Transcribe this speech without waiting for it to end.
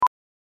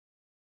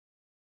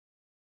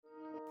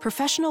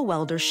Professional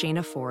welder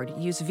Shayna Ford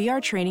used VR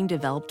training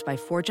developed by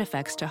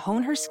ForgeFX to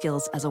hone her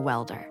skills as a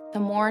welder. The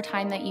more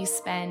time that you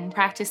spend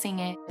practicing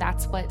it,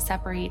 that's what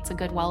separates a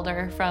good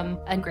welder from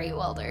a great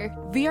welder.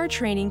 VR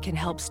training can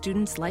help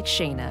students like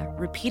Shayna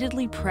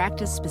repeatedly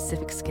practice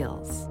specific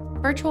skills.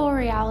 Virtual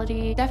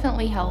reality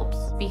definitely helps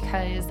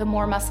because the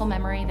more muscle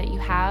memory that you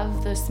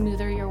have, the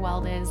smoother your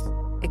weld is.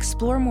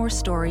 Explore more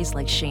stories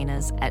like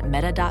Shayna's at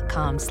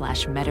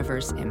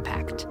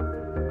meta.com/metaverseimpact.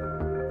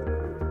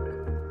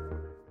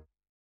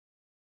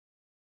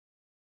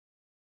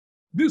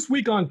 This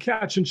week on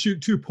Catch and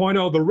Shoot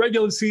 2.0, the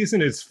regular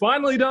season is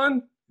finally done,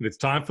 and it's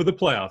time for the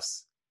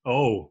playoffs.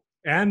 Oh,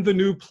 and the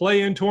new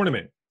play-in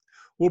tournament.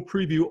 We'll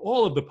preview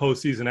all of the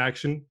postseason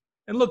action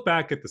and look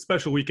back at the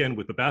special weekend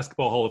with the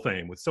Basketball Hall of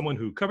Fame with someone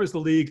who covers the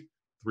league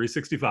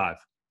 365.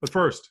 But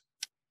first,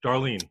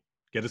 Darlene,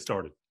 get us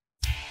started.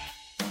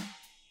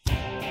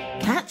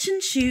 Catch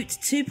and Shoot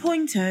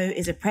 2.0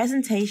 is a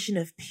presentation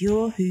of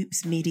Pure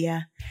Hoops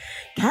Media.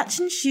 Catch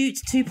and Shoot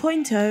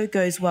 2.0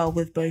 goes well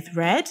with both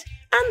red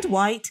and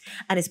white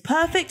and is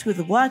perfect with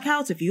the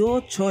workout of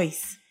your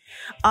choice.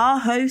 Our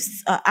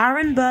hosts are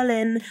Aaron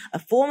Berlin, a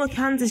former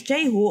Kansas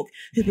Jayhawk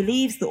who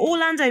believes the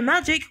Orlando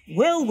Magic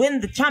will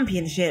win the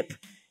championship.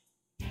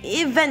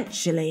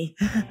 Eventually.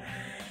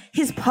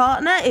 His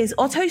partner is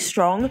Otto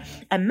Strong,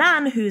 a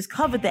man who's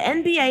covered the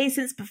NBA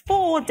since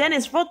before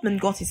Dennis Rodman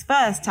got his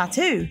first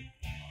tattoo.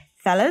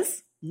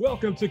 Fellas?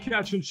 Welcome to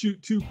Catch and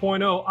Shoot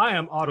 2.0. I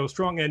am Otto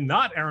Strong and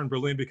not Aaron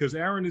Berlin because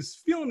Aaron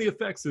is feeling the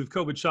effects of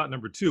COVID shot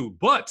number 2.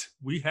 But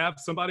we have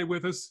somebody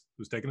with us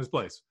who's taking his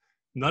place.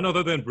 None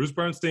other than Bruce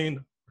Bernstein,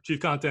 our Chief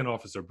Content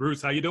Officer.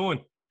 Bruce, how you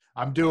doing?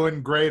 I'm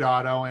doing great,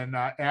 Otto. And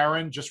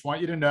Aaron, just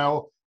want you to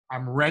know,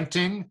 I'm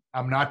renting,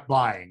 I'm not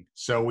buying.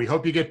 So we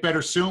hope you get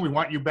better soon. We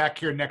want you back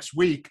here next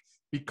week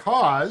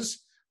because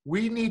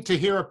we need to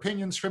hear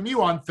opinions from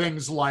you on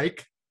things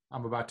like,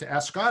 I'm about to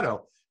ask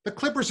Otto, the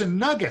Clippers and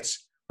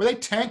Nuggets. Were they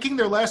tanking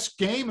their last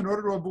game in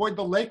order to avoid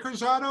the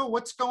Lakers, Otto?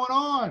 What's going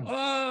on?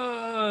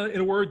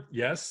 In a word,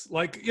 yes.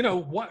 Like,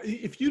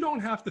 if you don't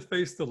have to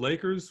face the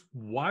Lakers,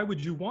 why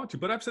would you want to?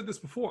 But I've said this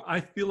before.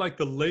 I feel like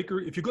the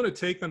Lakers, if you're going to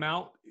take them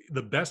out,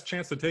 the best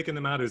chance of taking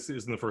them out is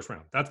in the first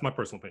round. That's my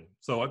personal opinion.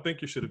 So I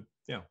think you should,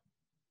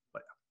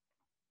 But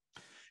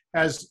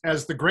As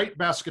the great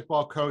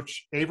basketball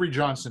coach Avery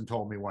Johnson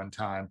told me one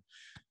time,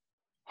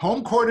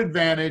 home court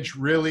advantage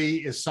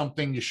really is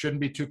something you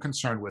shouldn't be too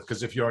concerned with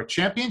because if you're a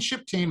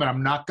championship team, and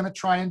I'm not going to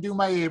try and do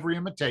my Avery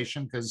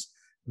imitation because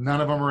none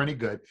of them are any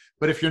good,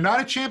 but if you're not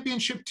a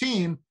championship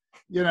team,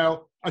 a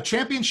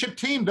championship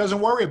team doesn't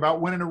worry about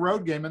winning a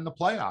road game in the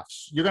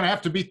playoffs. You're going to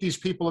have to beat these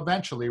people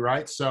eventually,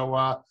 right? So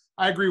I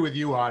agree with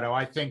you, Otto.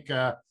 I think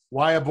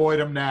why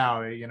avoid them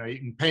now? You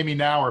can pay me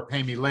now or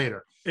pay me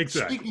later.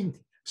 Exactly.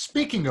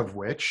 Speaking of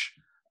which,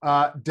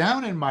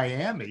 down in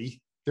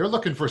Miami, they're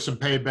looking for some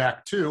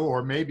payback too,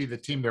 or maybe the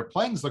team they're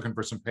playing is looking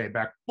for some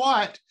payback.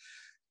 But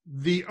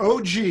the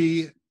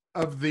OG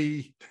of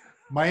the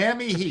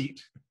Miami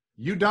Heat,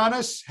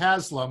 Udonis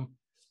Haslem,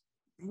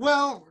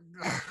 well,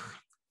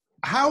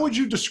 how would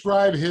you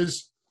describe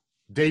his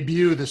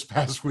debut this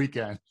past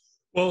weekend?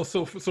 Well,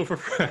 so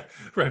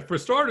for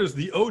starters,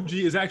 the OG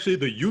is actually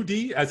the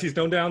UD, as he's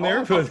known down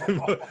there,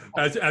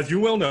 as you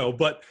well know.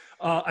 But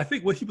I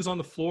think what he was on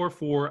the floor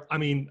for, I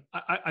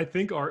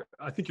think your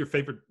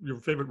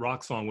favorite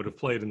rock song would have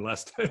played in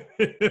less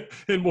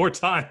in more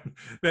time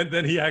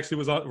than he actually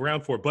was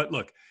around for. But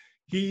look,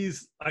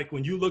 he's like,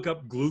 when you look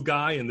up glue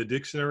guy in the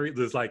dictionary,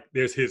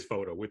 there's his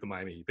photo with the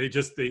Miami. They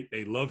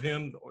love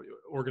him. The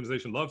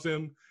organization loves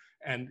him,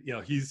 and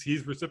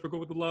he's reciprocal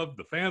with the love.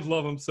 The fans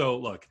love him. So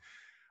look.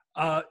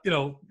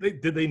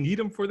 Did they need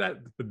him for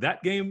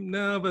that game?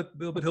 No, but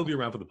he'll be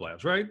around for the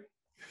playoffs, right?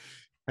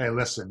 Hey,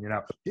 listen,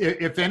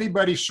 if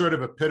anybody sort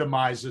of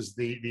epitomizes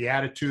the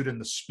attitude and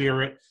the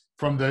spirit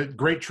from the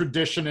great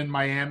tradition in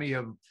Miami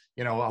of,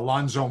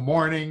 Alonzo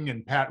Mourning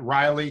and Pat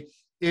Riley,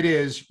 it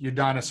is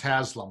Udonis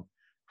Haslem.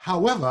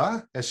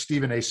 However, as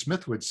Stephen A.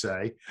 Smith would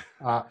say,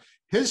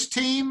 his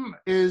team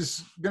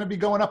is going to be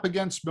going up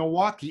against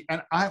Milwaukee.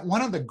 And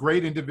one of the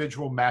great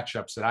individual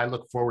matchups that I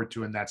look forward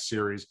to in that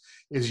series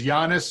is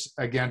Giannis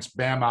against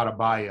Bam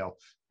Adebayo.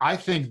 I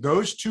think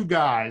those two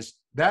guys,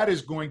 that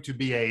is going to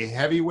be a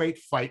heavyweight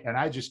fight, and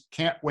I just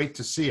can't wait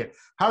to see it.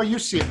 How are you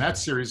seeing that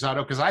series,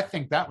 Otto? Because I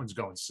think that one's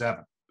going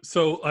 7.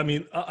 So, I'm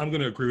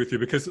going to agree with you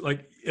because,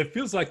 it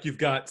feels like you've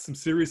got some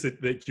series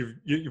that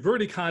you've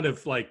already kind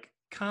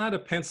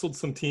of penciled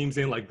some teams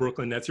in, like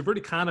Brooklyn Nets. You've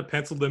already kind of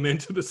penciled them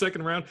into the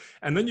second round.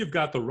 And then you've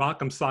got the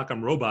Rock'em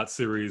Sock'em Robot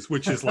series,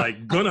 which is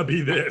going to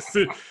be this.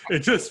 It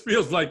just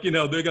feels like, they're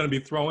going to be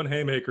throwing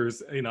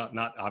haymakers, not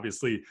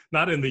obviously,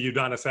 not in the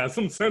Udonis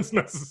Haslem sense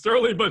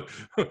necessarily, but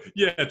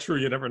yeah, true,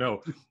 you never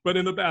know. But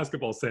in the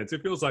basketball sense,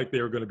 it feels like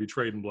they're going to be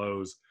trading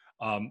blows.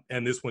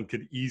 And this one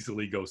could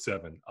easily go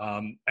 7.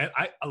 And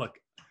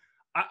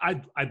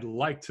I'd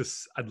like to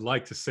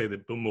say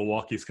that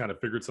Milwaukee's kind of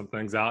figured some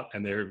things out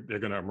and they're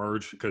going to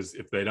emerge, because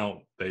if they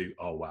don't,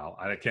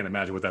 I can't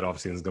imagine what that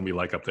offseason is going to be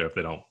like up there if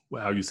they don't.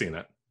 How are you seeing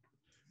that?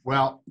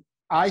 Well,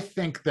 I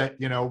think that,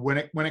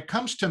 when it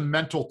comes to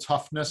mental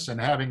toughness and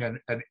having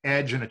an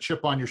edge and a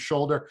chip on your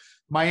shoulder,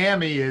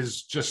 Miami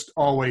has just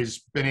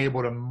always been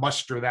able to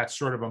muster that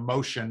sort of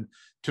emotion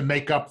to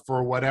make up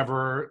for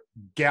whatever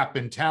gap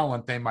in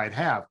talent they might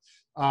have.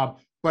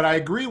 But I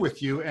agree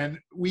with you. And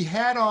we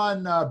had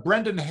on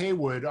Brendan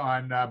Haywood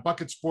on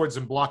Buckets, Boards,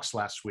 and Blocks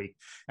last week.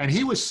 And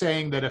he was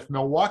saying that if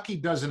Milwaukee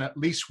doesn't at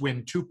least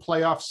win 2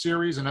 playoff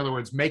series, in other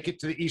words, make it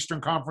to the Eastern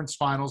Conference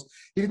Finals,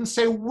 he didn't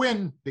say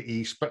win the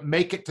East, but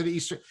make it to the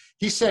Eastern.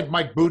 He said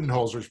Mike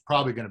Budenholzer is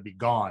probably going to be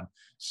gone.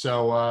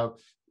 So,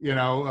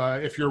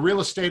 if you're a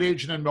real estate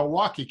agent in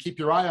Milwaukee, keep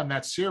your eye on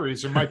that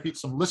series. There might be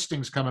some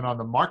listings coming on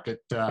the market,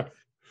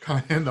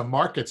 coming in the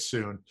market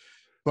soon.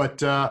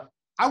 But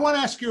I want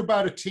to ask you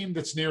about a team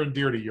that's near and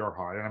dear to your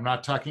heart. And I'm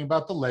not talking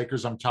about the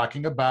Lakers. I'm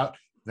talking about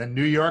the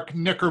New York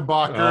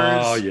Knickerbockers.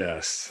 Oh,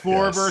 yes.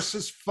 4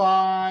 versus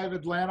 5.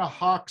 Atlanta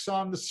Hawks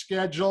on the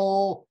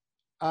schedule.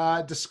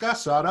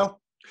 Discuss, Otto.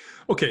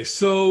 Okay,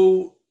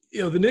 so,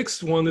 the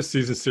Knicks won the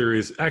season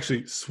series,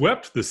 actually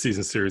swept the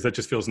season series. That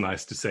just feels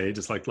nice to say,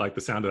 just like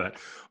the sound of that.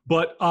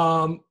 But,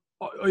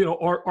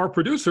 our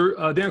producer,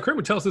 Dan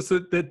Kramer, tells us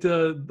that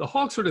the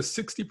Hawks are at a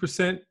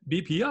 60%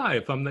 BPI,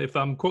 if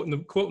I'm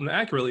quoting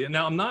accurately. And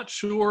now I'm not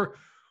sure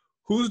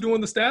who's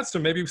doing the stats, or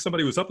maybe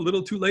somebody was up a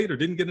little too late or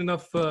didn't get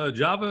enough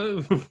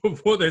Java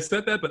before they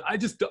said that. But I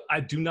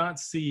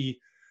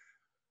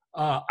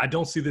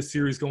don't see this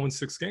series going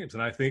 6 games.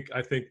 And I think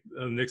the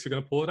Knicks are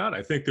going to pull it out.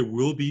 I think there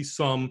will be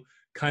some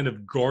kind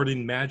of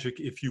Garden magic,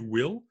 if you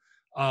will.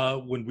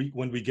 When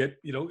we get,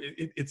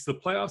 it's the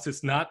playoffs.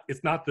 It's not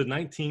the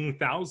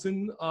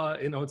 19,000,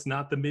 it's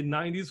not the mid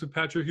 90s with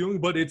Patrick Ewing,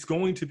 but it's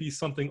going to be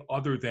something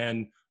other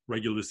than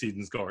regular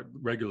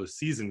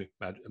season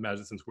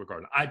Madison Square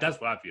Garden. That's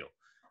what I feel.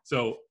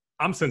 So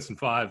I'm sensing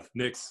 5.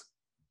 Knicks,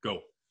 go.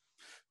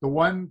 The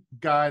one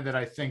guy that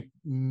I think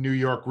New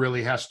York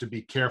really has to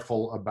be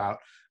careful about.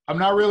 I'm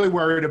not really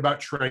worried about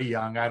Trae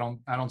Young. I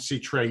don't see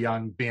Trae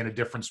Young being a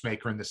difference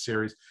maker in this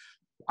series.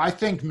 I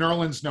think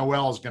Nerlens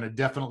Noel is going to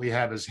definitely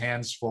have his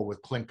hands full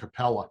with Clint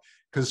Capella,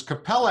 because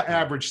Capella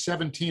averaged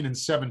 17 and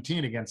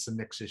 17 against the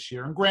Knicks this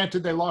year. And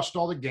granted, they lost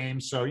all the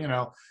games, so,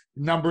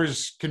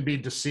 numbers can be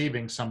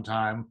deceiving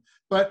sometime.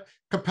 But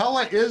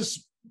Capella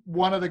is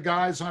one of the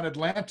guys on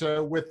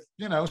Atlanta with,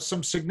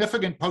 some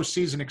significant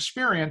postseason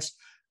experience.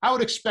 I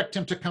would expect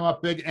him to come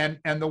up big. And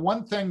the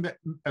one thing that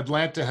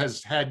Atlanta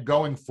has had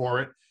going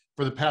for it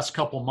for the past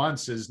couple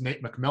months is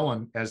Nate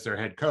McMillan as their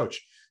head coach.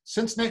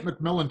 Since Nate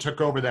McMillan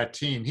took over that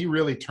team, he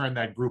really turned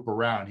that group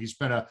around. He's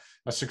been a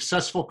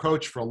successful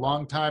coach for a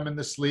long time in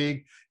this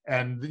league.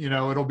 And,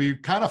 it'll be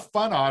kind of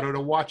fun, Otto,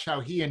 to watch how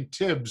he and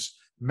Tibbs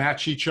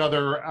match each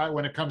other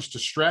when it comes to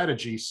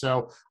strategy.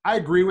 So I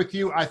agree with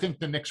you. I think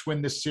the Knicks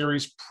win this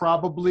series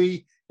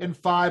probably in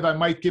 5. I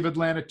might give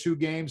Atlanta 2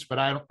 games, but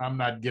I'm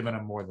not giving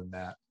them more than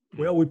that.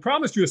 Well, we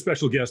promised you a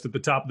special guest at the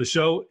top of the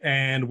show,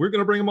 and we're going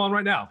to bring him on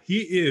right now. He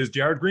is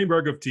Jared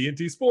Greenberg of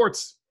TNT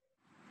Sports.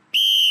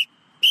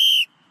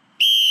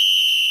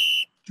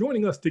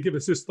 Joining us to give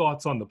us his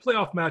thoughts on the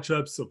playoff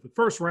matchups of the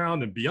first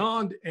round and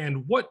beyond,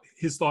 and what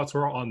his thoughts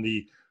are on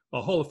the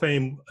Hall of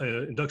Fame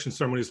induction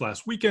ceremonies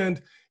last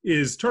weekend,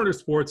 is Turner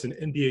Sports and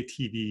NBA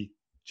TV,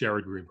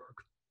 Jared Greenberg.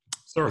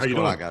 Sir, how you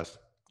doing? What's going on, guys?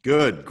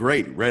 Good,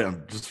 great. Right,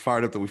 I'm just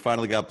fired up that we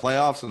finally got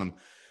playoffs, and I'm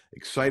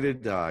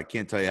excited. I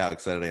can't tell you how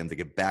excited I am to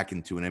get back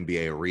into an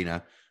NBA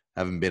arena. I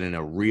haven't been in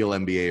a real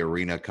NBA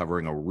arena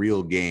covering a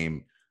real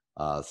game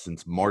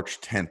since March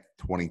 10th,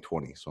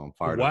 2020. So I'm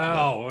fired up.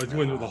 Wow,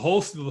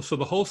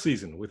 the whole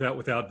season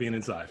without being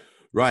inside.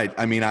 Right.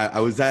 I mean, I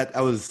was at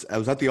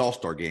the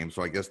All-Star game,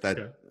 so I guess that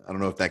I don't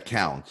know if that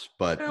counts,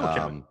 but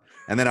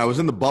and then I was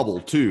in the bubble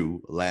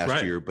too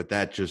last year, but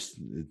that just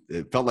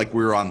it felt like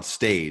we were on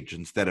stage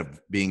instead of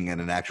being in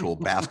an actual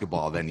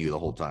basketball venue the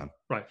whole time.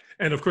 Right.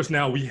 And of course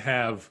now we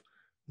have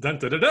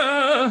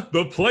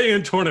the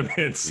play-in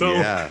tournament.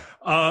 So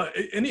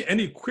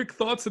any quick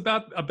thoughts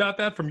about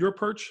that from your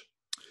perch?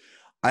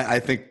 I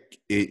think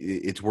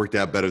it's worked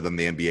out better than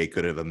the NBA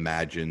could have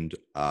imagined.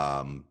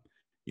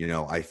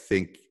 I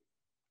think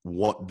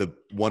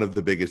one of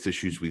the biggest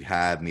issues we've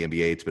had in the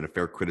NBA, it's been a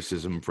fair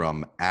criticism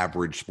from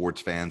average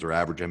sports fans or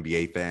average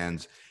NBA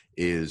fans,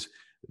 is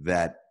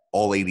that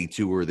all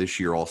 82 or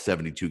this year all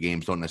 72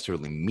 games don't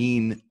necessarily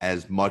mean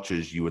as much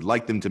as you would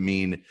like them to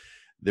mean.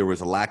 There was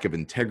a lack of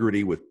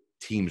integrity with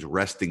teams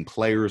resting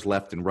players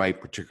left and right,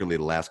 particularly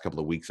the last couple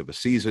of weeks of a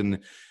season.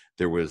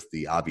 There was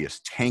the obvious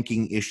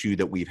tanking issue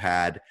that we've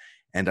had.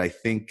 And I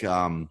think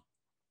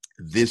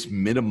this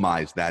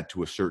minimized that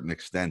to a certain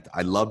extent.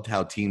 I loved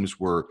how teams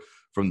were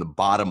from the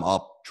bottom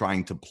up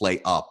trying to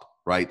play up,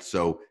 right?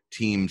 So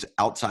teams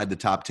outside the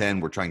top 10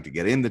 were trying to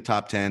get in the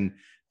top 10.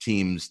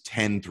 Teams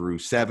 10 through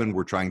 7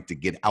 were trying to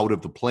get out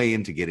of the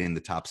play-in to get in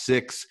the top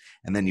 6.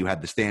 And then you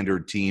had the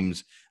standard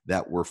teams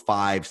that were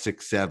 5,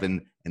 6,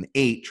 7, and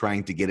 8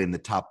 trying to get in the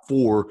top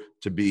 4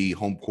 to be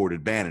home court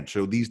advantage.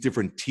 So these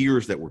different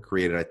tiers that were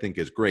created, I think,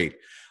 is great.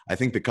 I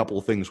think the couple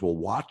of things we'll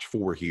watch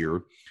for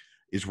here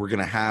is we're going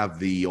to have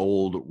the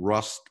old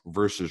rust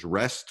versus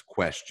rest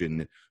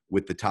question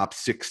with the top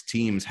 6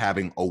 teams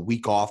having a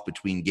week off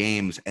between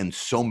games, and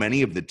so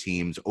many of the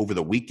teams over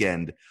the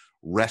weekend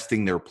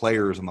resting their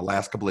players in the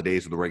last couple of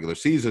days of the regular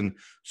season.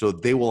 So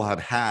they will have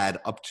had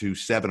up to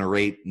 7 or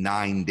 8,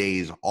 9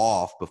 days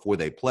off before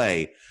they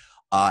play.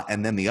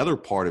 And then the other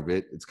part of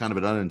it, it's kind of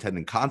an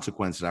unintended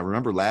consequence. And I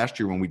remember last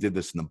year when we did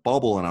this in the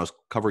bubble and I was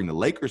covering the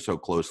Lakers so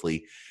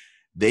closely,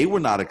 they were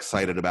not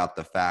excited about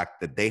the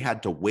fact that they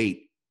had to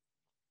wait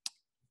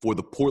for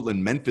the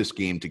Portland-Memphis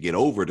game to get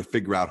over to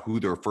figure out who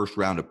their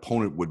first-round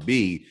opponent would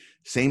be.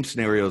 Same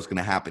scenario is going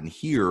to happen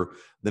here.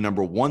 The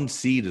number 1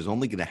 seed is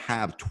only going to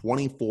have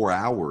 24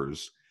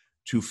 hours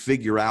to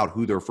figure out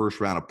who their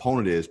first-round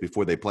opponent is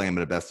before they play them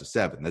in a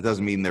best-of-7. That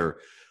doesn't mean they're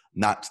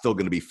not still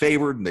going to be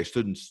favored and they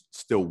shouldn't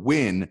still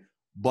win,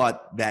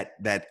 but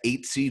that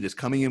 8 seed is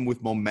coming in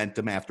with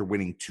momentum after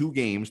winning 2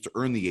 games to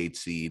earn the 8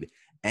 seed,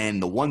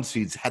 and the 1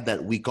 seeds had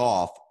that week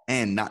off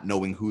and not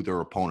knowing who their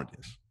opponent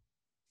is.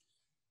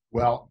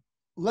 Well,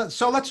 let's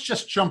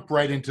just jump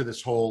right into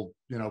this whole,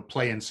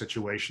 play-in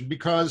situation,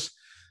 because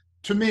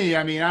to me,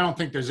 I don't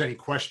think there's any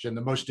question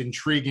the most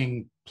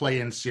intriguing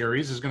play-in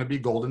series is going to be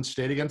Golden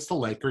State against the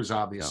Lakers,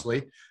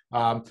 obviously.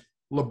 Yeah.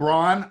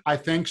 LeBron, I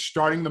think,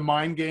 starting the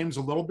mind games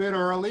a little bit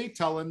early,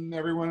 telling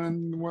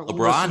everyone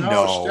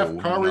Steph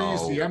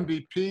Curry's the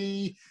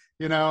MVP,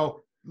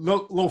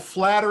 little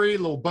flattery, a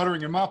little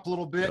buttering him up a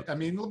little bit. Yep.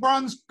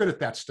 LeBron's good at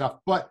that stuff.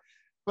 But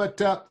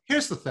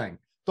here's the thing.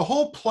 The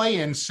whole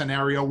play-in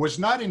scenario was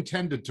not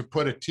intended to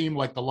put a team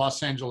like the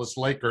Los Angeles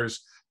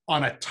Lakers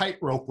on a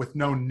tightrope with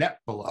no net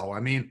below.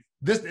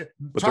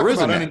 Talk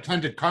about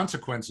unintended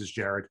consequences,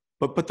 Jared.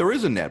 But there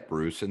is a net,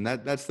 Bruce, and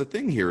that's the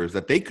thing here is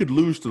that they could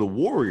lose to the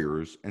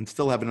Warriors and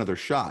still have another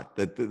shot.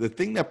 That the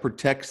thing that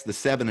protects the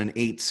 7 and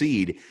 8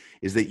 seed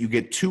is that you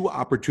get 2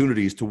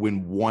 opportunities to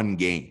win 1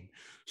 game.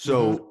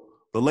 So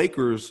the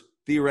Lakers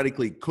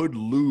theoretically could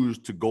lose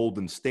to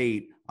Golden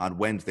State on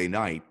Wednesday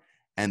night,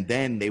 and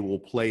then they will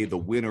play the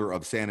winner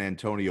of San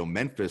Antonio,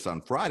 Memphis on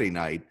Friday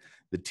night,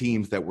 the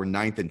teams that were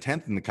 9th and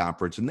 10th in the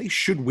conference, and they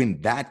should win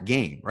that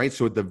game, right?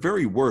 So at the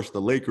very worst, the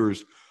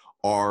Lakers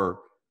are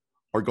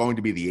going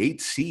to be the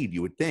 8th seed,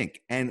 you would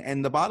think.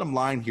 And the bottom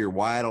line here,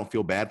 why I don't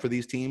feel bad for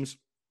these teams,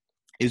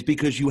 is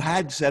because you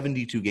had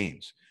 72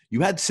 games.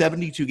 You had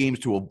 72 games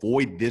to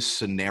avoid this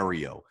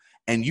scenario,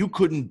 and you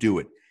couldn't do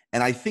it.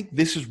 And I think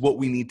this is what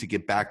we need to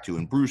get back to.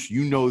 And Bruce,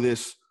 you know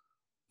this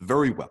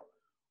very well.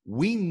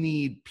 We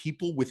need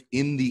people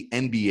within the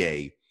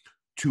NBA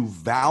to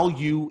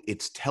value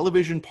its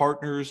television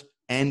partners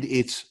and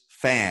its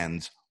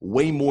fans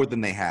way more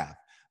than they have.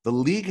 The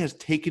league has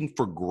taken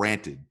for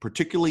granted,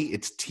 particularly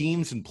its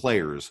teams and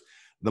players,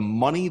 the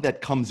money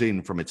that comes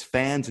in from its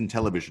fans and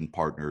television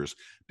partners,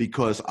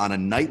 because on a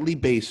nightly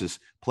basis,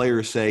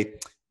 players say,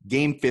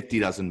 Game 50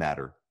 doesn't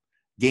matter.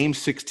 Game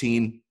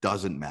 16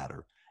 doesn't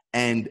matter.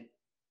 And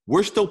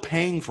we're still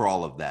paying for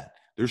all of that.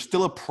 There's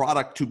still a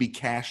product to be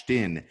cashed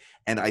in.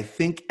 And I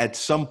think at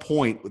some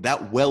point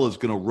that well is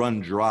going to run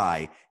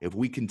dry if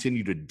we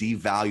continue to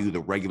devalue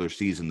the regular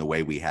season the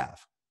way we have.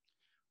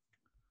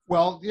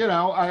 Well,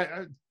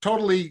 I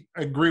totally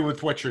agree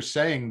with what you're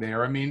saying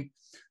there.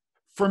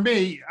 For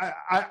me,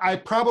 I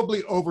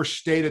probably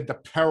overstated the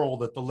peril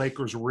that the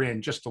Lakers were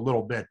in just a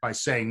little bit by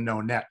saying no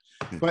net.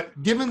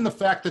 But given the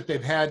fact that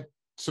they've had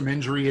some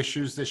injury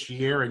issues this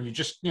year, and you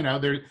just,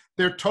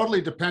 they're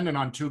totally dependent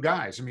on 2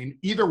 guys.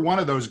 Either one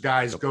of those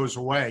guys goes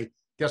away.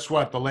 Guess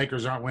what? The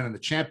Lakers aren't winning the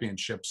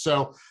championship.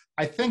 So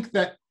I think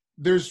that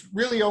there's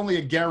really only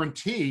a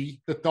guarantee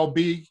that there'll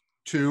be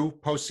 2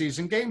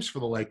 postseason games for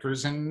the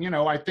Lakers. And,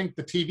 I think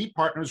the TV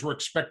partners were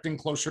expecting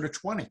closer to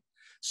 20.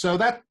 So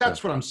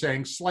that's what I'm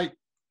saying.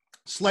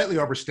 Slightly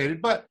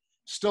overstated, but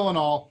still in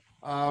all,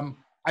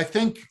 I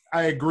think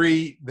I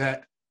agree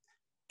that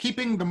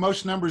keeping the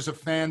most numbers of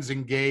fans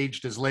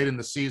engaged as late in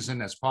the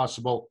season as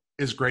possible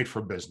is great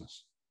for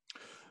business.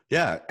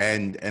 Yeah,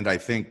 and I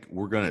think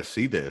we're going to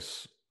see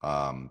this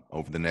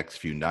over the next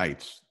few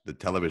nights. The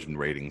television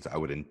ratings, I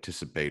would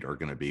anticipate, are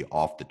going to be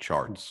off the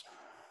charts,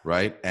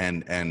 right?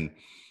 And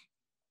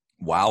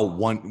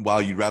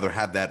while you'd rather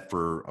have that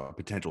for a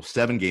potential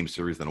 7-game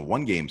series than a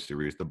 1-game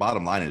series, the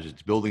bottom line is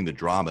it's building the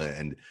drama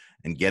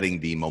and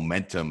getting the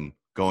momentum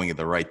going in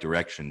the right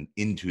direction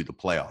into the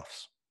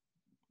playoffs.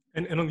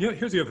 And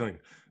here's the other thing.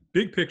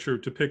 Big picture,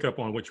 to pick up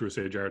on what you were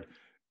saying, Jared.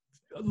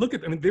 Look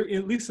at, there,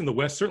 at least in the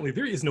West, certainly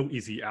there is no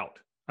easy out.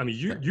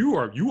 You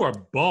are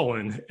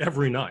balling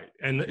every night,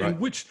 and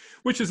which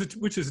is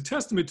a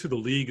testament to the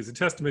league, is a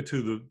testament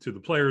to the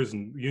players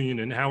and union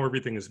and how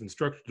everything has been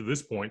structured to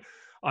this point.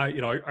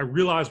 I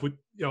realize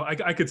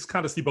I could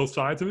kind of see both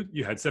sides of it.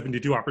 You had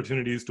 72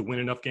 opportunities to win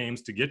enough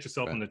games to get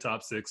yourself in the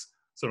top 6,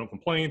 so don't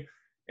complain.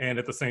 And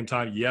at the same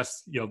time,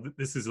 yes,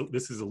 this is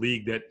a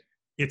league that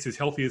it's as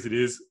healthy as it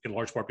is in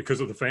large part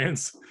because of the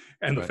fans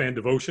and the fan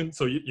devotion.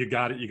 So you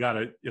got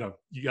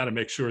to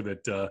make sure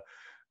that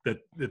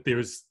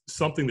there's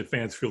something that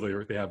fans feel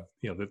they have,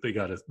 that they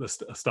got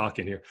a stock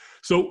in here.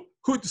 So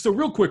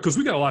real quick, because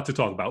we got a lot to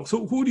talk about.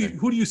 So who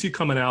do you see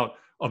coming out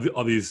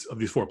of these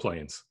 4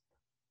 play-ins?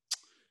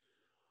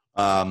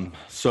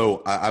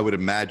 So I would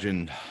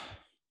imagine,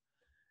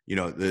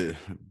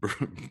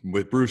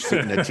 with Bruce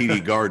sitting at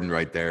TD Garden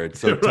right there, it's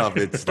so tough.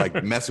 It's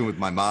like messing with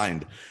my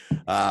mind.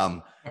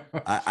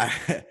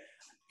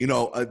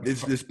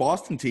 This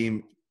Boston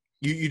team,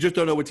 you just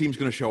don't know what team's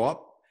going to show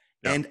up.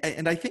 Yeah.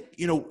 And I think,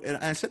 and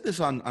I said this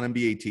on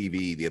NBA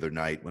TV the other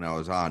night when I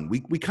was on, we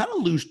kind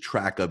of lose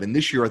track of, and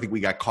this year I think we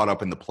got caught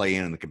up in the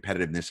play-in and the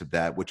competitiveness of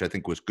that, which I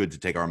think was good to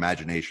take our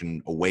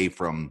imagination away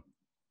from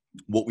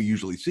what we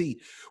usually see.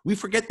 We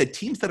forget that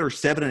teams that are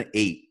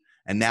 7-8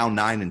 and now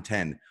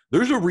 9-10,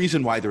 there's a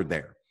reason why they're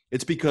there.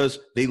 It's because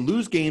they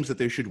lose games that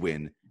they should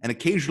win, and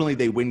occasionally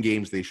they win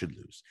games they should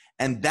lose.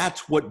 And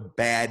that's what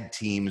bad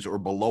teams or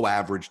below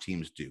average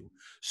teams do.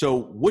 So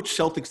which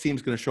Celtics team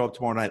is going to show up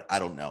tomorrow night? I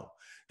don't know.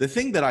 The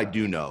thing that I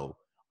do know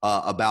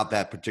about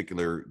that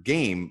particular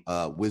game,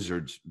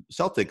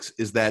 Wizards-Celtics,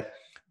 is that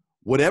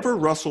whatever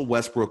Russell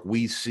Westbrook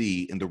we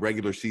see in the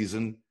regular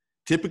season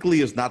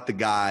typically is not the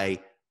guy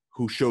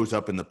who shows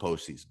up in the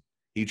postseason.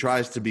 He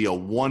tries to be a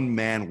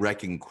one-man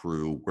wrecking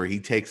crew where he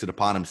takes it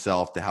upon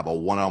himself to have a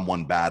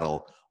one-on-one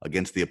battle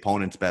against the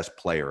opponent's best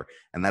player,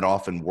 and that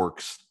often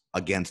works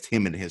against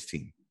him and his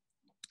team.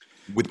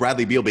 With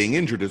Bradley Beal being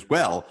injured as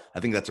well, I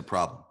think that's a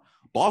problem.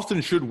 Boston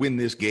should win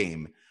this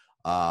game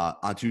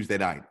on Tuesday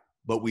night,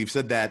 but we've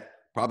said that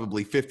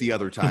probably 50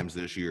 other times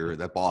this year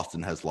that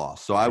Boston has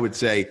lost. So I would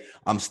say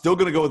I'm still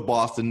going to go with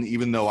Boston,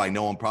 even though I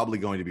know I'm probably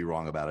going to be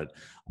wrong about it.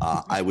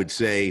 I would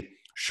say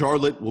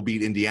Charlotte will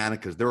beat Indiana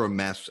because they're a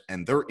mess,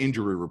 and their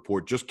injury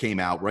report just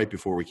came out right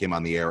before we came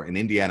on the air, and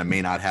Indiana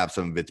may not have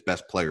some of its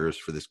best players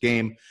for this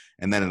game.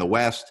 And then in the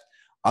West,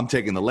 I'm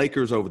taking the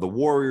Lakers over the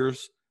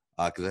Warriors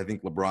because I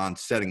think LeBron's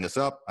setting us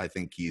up. I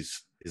think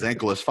his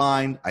ankle is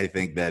fine. I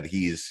think that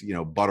he's,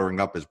 buttering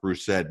up, as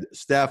Bruce said,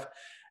 Steph.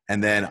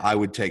 And then I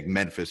would take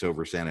Memphis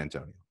over San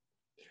Antonio.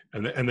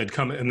 And then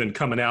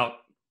coming out,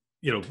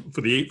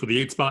 for the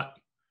eight spot.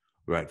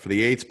 Right. For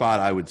the 8th spot,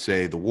 I would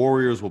say the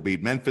Warriors will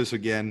beat Memphis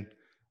again.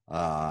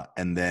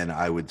 And then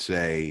I would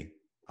say,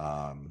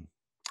 I'll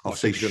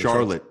say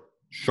Charlotte.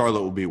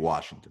 Charlotte will beat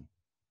Washington.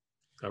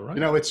 All right.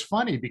 It's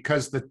funny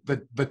because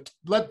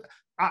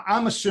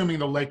I'm assuming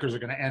the Lakers are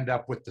going to end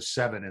up with the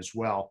 7 as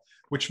well,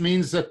 which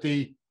means that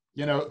the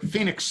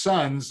Phoenix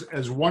Suns,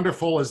 as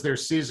wonderful as their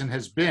season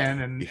has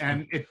been,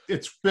 and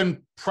it's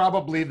been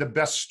probably the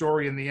best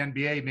story in the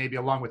NBA, maybe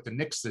along with the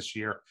Knicks this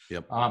year.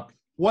 Yep.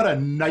 What a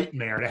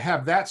nightmare to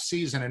have that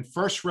season in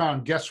first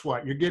round. Guess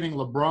what? You're getting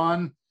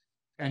LeBron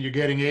and you're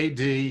getting AD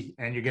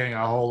and you're getting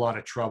a whole lot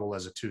of trouble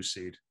as a 2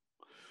 seed.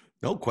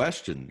 No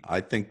question.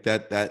 I think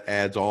that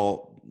adds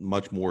all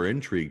much more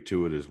intrigue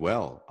to it as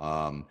well.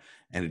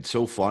 And it's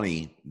so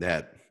funny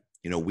that,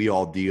 we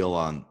all deal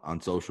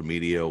on social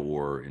media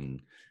or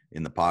in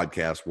the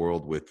podcast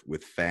world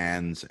with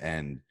fans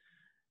and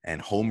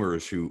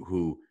homers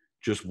who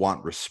just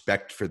want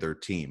respect for their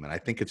team. And I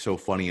think it's so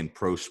funny in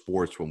pro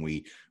sports when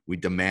we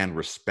demand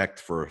respect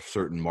for a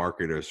certain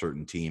market or a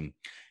certain team.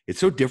 It's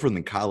so different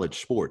than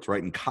college sports,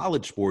 right? In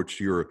college sports,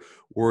 you're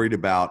worried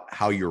about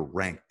how you're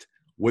ranked,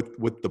 what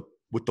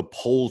the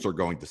polls are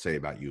going to say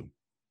about you.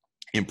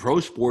 In pro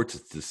sports,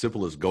 it's as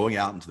simple as going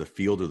out into the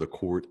field or the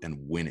court and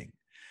winning.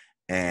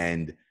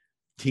 And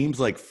teams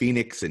like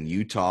Phoenix and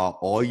Utah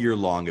all year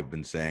long have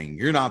been saying,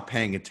 you're not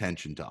paying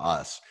attention to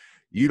us.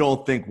 You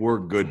don't think we're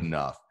good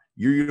enough.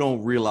 You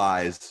don't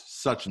realize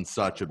such and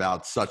such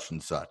about such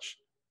and such.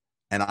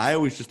 And I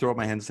always just throw up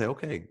my hands and say,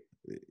 okay,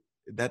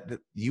 that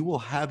you will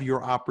have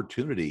your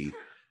opportunity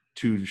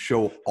to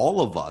show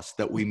all of us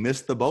that we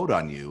missed the boat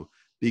on you,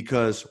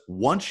 because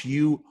once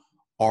you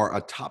are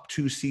a top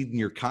 2 seed in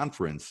your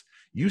conference,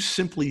 you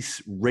simply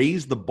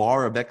raise the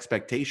bar of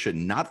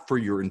expectation, not for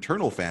your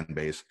internal fan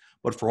base,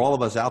 but for all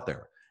of us out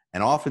there.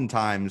 And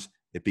oftentimes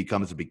it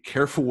becomes a be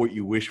careful what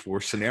you wish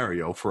for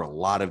scenario for a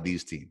lot of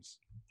these teams.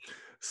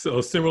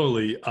 So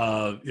similarly,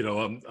 I'm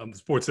the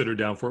sports editor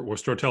down for Fort Worth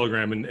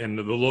Star-Telegram, and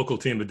the local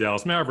team, the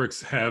Dallas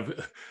Mavericks,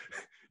 have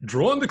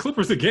drawn the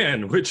Clippers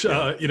again, which,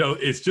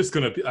 it's just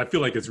going to – I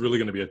feel like it's really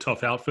going to be a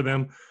tough out for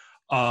them.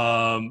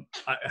 How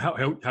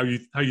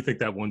you think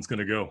that one's going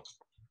to go?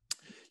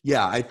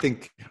 Yeah, I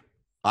think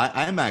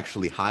I'm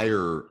actually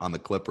higher on the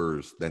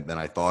Clippers than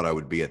I thought I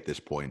would be at this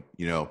point.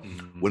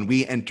 When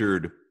we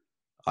entered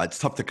it's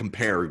tough to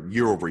compare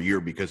year over year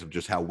because of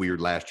just how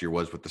weird last year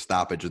was with the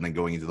stoppage and then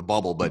going into the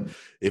bubble. But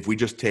if we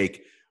just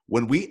take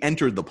when we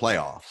entered the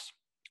playoffs,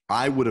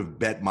 I would have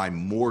bet my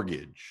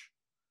mortgage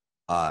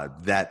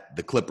that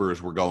the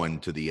Clippers were going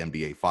to the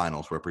NBA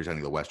Finals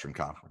representing the Western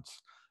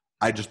Conference.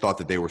 I just thought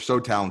that they were so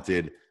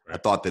talented. I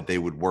thought that they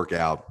would work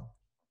out.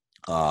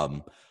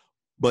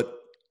 But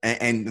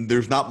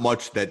there's not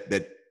much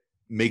that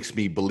makes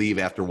me believe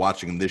after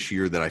watching them this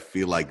year that I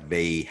feel like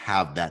they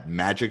have that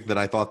magic that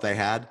I thought they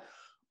had.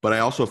 But I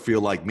also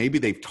feel like maybe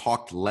they've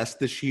talked less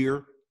this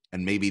year,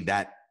 and maybe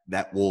that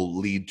will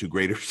lead to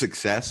greater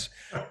success.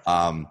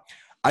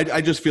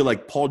 I just feel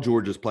like Paul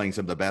George is playing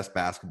some of the best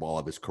basketball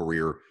of his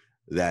career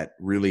that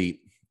really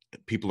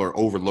people are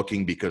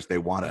overlooking because they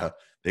want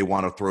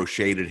to throw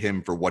shade at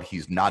him for what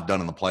he's not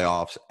done in the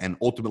playoffs. And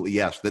ultimately,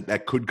 yes,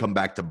 that could come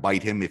back to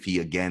bite him if he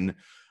again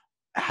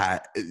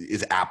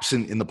is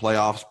absent in the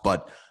playoffs.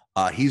 But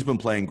he's been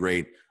playing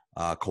great.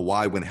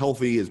 Kawhi, when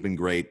healthy, has been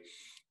great.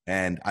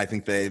 And I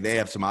think they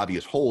have some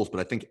obvious holes, but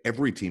I think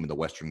every team in the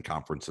Western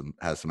Conference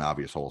has some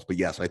obvious holes. But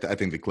yes, I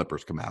think the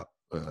Clippers come out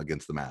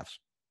against the Mavs.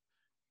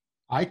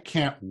 I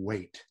can't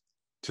wait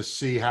to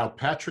see how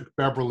Patrick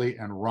Beverley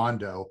and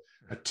Rondo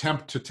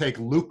attempt to take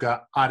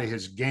Luka out of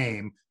his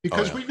game,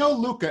 because we know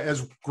Luka,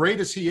 as great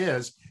as he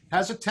is,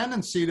 has a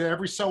tendency to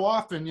every so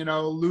often,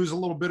 lose a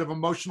little bit of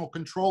emotional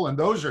control. And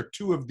those are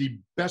two of the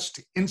best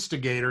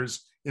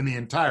instigators in the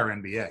entire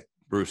NBA.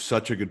 Bruce,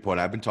 such a good point.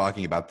 I've been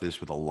talking about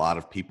this with a lot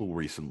of people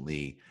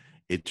recently.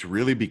 It's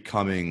really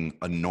becoming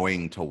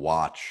annoying to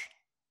watch.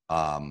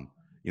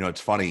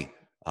 It's funny,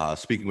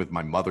 speaking with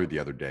my mother the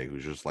other day,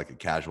 who's just like a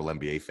casual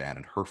NBA fan,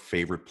 and her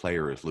favorite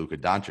player is Luka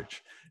Doncic.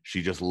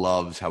 She just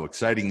loves how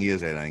exciting he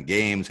is in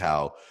games,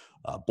 how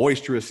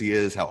boisterous he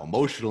is, how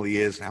emotional he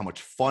is, and how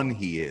much fun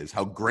he is,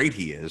 how great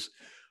he is.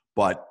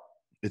 But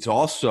it's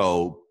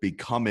also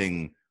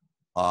becoming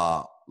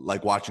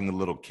like watching a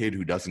little kid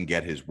who doesn't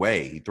get his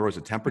way. He throws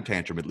a temper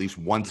tantrum at least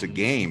once a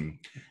game.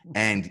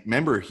 And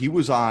remember, he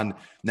was on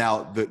 –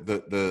 now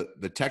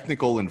the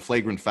technical and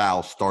flagrant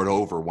fouls start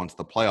over once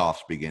the playoffs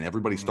begin.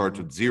 Everybody starts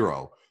with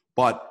 0.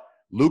 But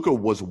Luka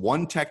was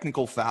one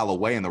technical foul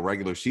away in the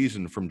regular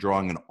season from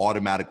drawing an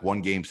automatic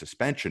one-game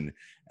suspension,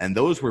 and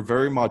those were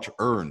very much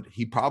earned.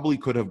 He probably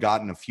could have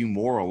gotten a few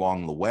more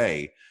along the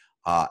way.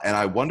 And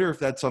I wonder if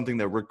that's something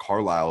that Rick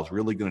Carlisle is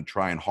really going to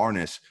try and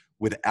harness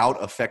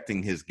without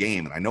affecting his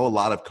game. And I know a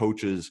lot of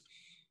coaches,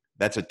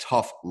 that's a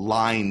tough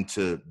line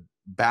to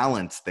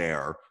balance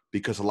there,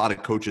 because a lot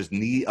of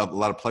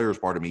players,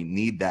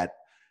 need that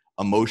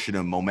emotion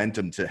and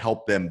momentum to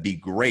help them be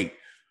great.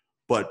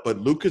 But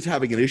Luka's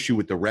having an issue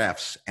with the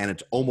refs, and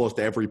it's almost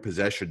every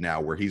possession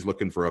now where he's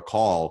looking for a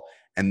call.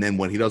 And then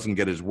when he doesn't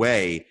get his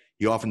way,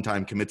 he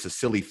oftentimes commits a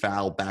silly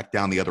foul back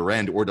down the other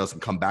end, or doesn't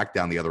come back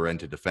down the other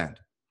end to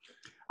defend.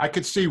 I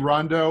could see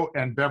Rondo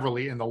and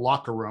Beverly in the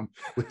locker room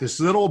with this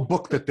little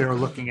book that they're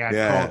looking at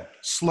called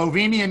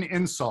Slovenian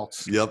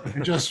Insults. Yep.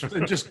 And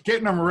just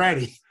getting them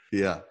ready.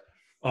 Yeah.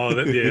 Oh,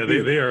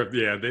 they are.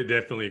 Yeah, they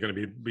definitely are going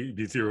to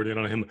be zeroed in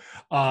on him.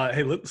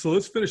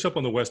 Let's finish up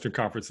on the Western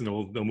Conference, and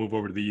then they'll move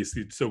over to the East.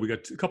 So we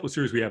got a couple of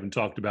series we haven't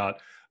talked about.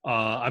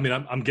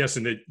 I'm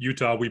guessing that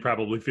Utah, we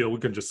probably feel we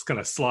can just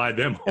kind of slide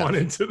them on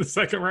into the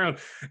second round,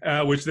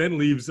 which then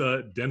leaves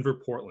Denver,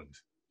 Portland.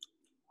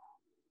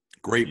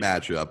 Great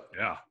matchup.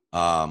 Yeah.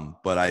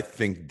 But I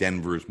think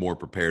Denver is more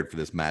prepared for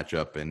this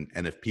matchup.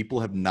 And if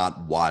people have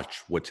not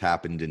watched what's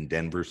happened in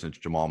Denver since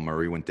Jamal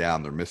Murray went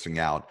down, they're missing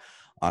out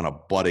on a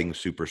budding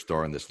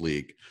superstar in this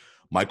league.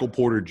 Michael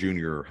Porter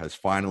Jr. has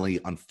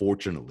finally,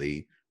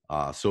 unfortunately,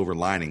 silver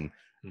lining,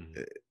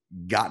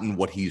 gotten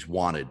what he's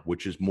wanted,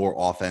 which is more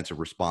offensive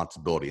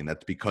responsibility. And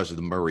that's because of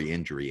the Murray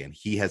injury. And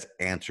he has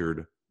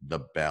answered the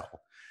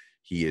bell.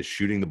 He is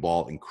shooting the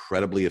ball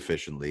incredibly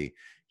efficiently.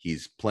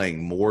 He's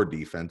playing more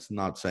defense,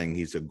 not saying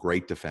he's a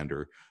great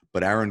defender,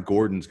 but Aaron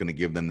Gordon's going to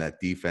give them that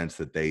defense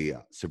that they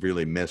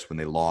severely missed when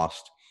they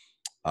lost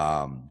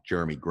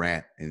Jeremy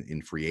Grant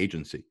in free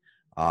agency.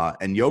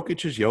 And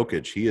Jokic is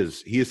Jokic. He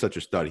is such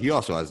a stud. He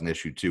also has an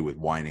issue, too, with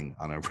whining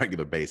on a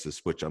regular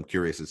basis, which I'm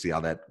curious to see how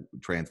that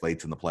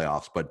translates in the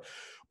playoffs.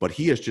 But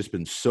he has just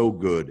been so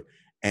good.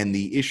 And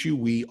the issue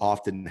we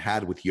often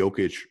had with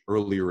Jokic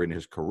earlier in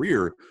his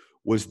career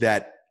was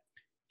that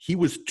he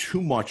was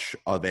too much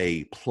of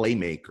a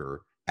playmaker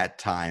at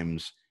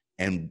times,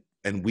 and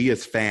we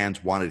as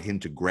fans wanted him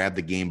to grab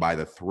the game by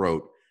the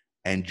throat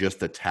and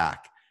just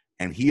attack.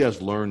 And he has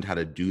learned how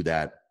to do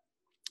that.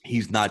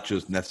 He's not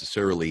just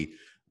necessarily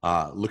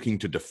looking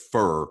to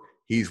defer.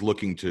 He's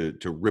looking to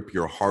rip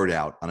your heart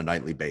out on a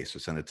nightly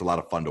basis, and it's a lot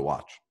of fun to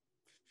watch.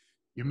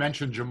 You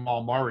mentioned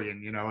Jamal Murray,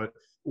 and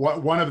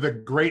one of the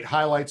great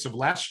highlights of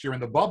last year in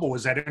the bubble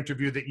was that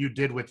interview that you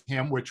did with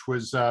him, which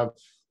was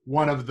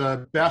one of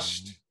the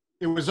best.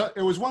 It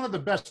was one of the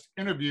best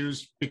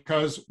interviews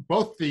because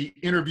both the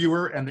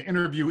interviewer and the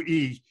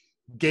interviewee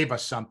gave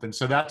us something.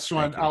 So that's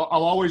one I'll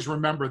always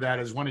remember that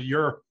as one of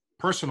your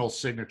personal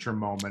signature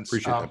moments.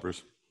 Appreciate that,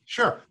 Bruce.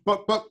 Sure,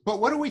 but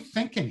what are we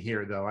thinking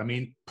here, though? I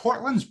mean,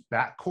 Portland's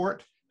backcourt.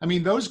 I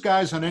mean, those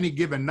guys on any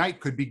given night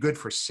could be good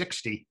for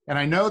 60. And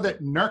I know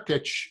that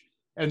Nurkic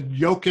and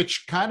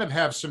Jokic kind of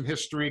have some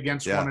history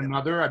against one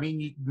another. I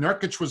mean,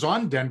 Nurkic was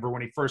on Denver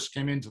when he first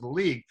came into the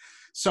league.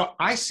 So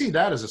I see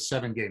that as a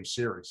 7-game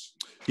series.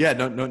 Yeah,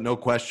 no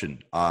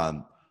question.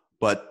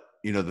 But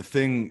the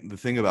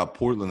thing about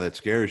Portland that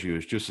scares you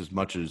is just as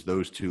much as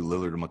those two,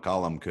 Lillard and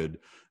McCollum, could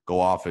go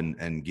off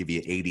and give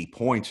you 80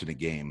 points in a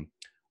game.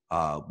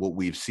 What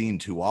we've seen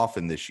too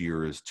often this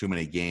year is too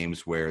many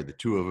games where the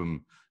two of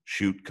them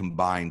shoot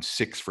combined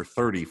 6 for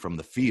 30 from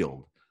the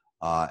field.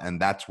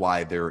 And that's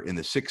why they're in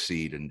the 6th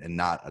seed and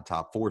not a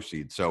top 4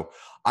 seed. So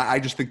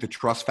I just think the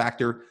trust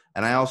factor.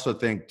 And I also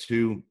think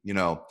too,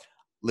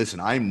 listen,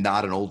 I'm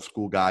not an old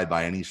school guy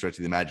by any stretch of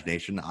the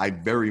imagination. I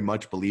very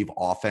much believe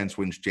offense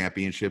wins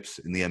championships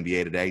in the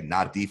NBA today,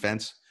 not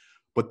defense.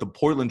 But the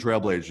Portland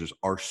Trailblazers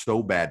are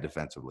so bad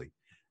defensively.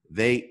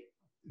 They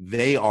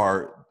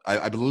are,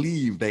 I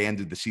believe they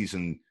ended the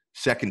season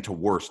second to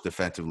worst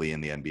defensively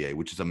in the NBA,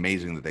 which is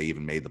amazing that they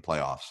even made the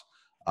playoffs.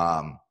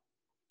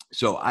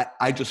 So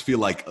I just feel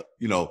like,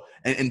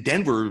 and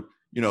Denver,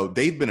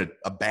 they've been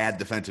a bad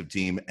defensive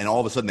team, and all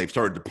of a sudden they've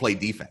started to play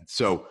defense.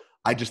 So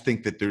I just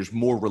think that there's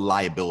more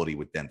reliability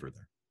with Denver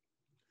there.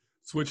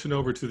 Switching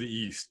over to the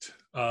East.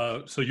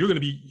 So you're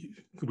going to be,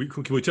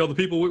 can we tell the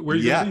people where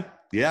you're going to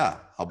be? Yeah.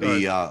 I'll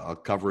be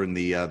covering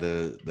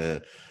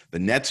the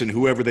Nets and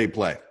whoever they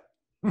play.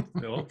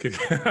 Okay.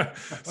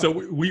 So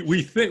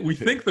we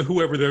think that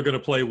whoever they're going to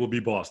play will be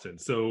Boston.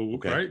 So,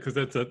 okay. Right? Because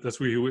that's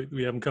where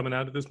we have them coming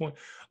out at this point.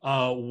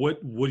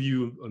 What do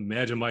you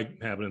imagine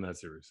might happen in that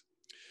series?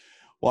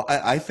 Well,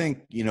 I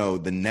think,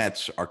 the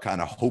Nets are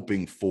kind of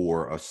hoping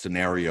for a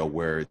scenario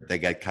where they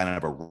get kind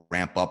of a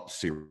ramp-up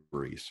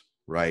series,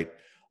 right,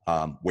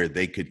 where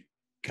they could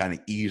kind of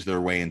ease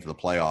their way into the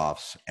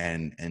playoffs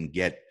and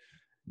get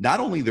not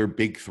only their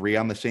big three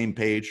on the same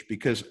page,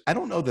 because I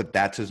don't know that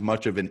that's as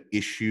much of an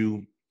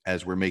issue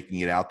as we're making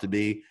it out to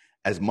be,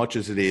 as much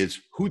as it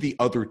is who the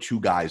other two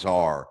guys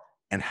are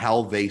and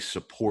how they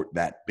support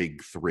that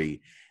big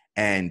three.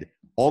 And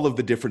all of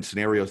the different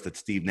scenarios that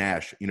Steve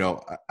Nash,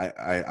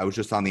 I was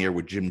just on the air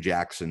with Jim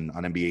Jackson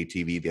on NBA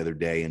TV the other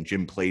day, and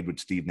Jim played with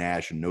Steve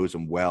Nash and knows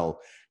him well.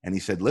 And he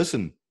said,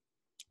 listen,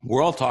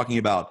 we're all talking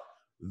about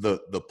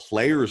the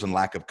players and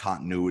lack of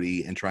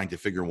continuity and trying to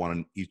figure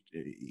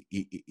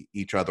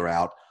each other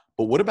out.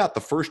 But what about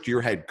the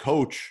first-year head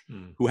coach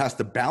who has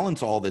to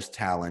balance all this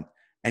talent?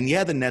 And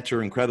yeah, the Nets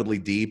are incredibly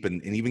deep,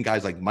 and even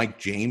guys like Mike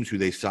James, who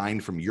they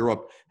signed from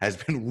Europe, has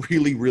been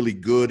really, really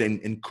good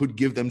and could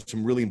give them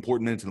some really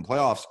important minutes in the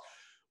playoffs.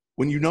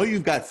 When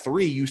you've got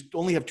three, you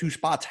only have two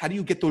spots. How do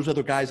you get those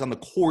other guys on the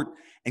court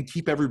and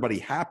keep everybody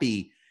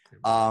happy?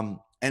 And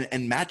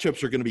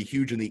matchups are going to be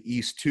huge in the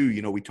East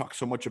too. We talk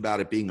so much about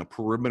it being a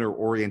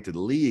perimeter-oriented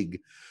league,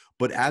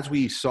 but as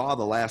we saw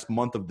the last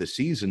month of the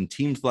season,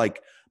 teams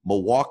like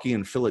Milwaukee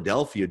and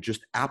Philadelphia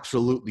just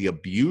absolutely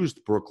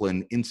abused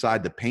Brooklyn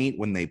inside the paint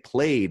when they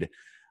played.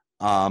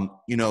 When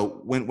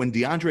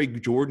DeAndre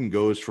Jordan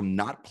goes from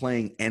not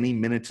playing any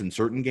minutes in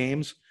certain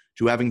games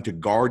to having to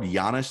guard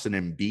Giannis and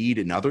Embiid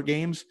in other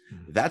games,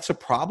 that's a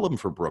problem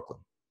for Brooklyn.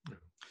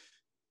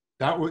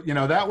 That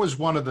was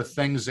one of the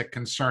things that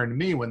concerned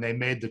me when they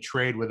made the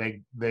trade where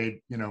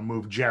they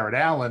moved Jared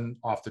Allen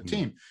off the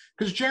team,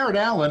 because Jared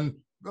Allen,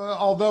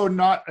 although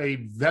not a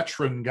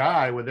veteran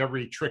guy with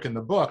every trick in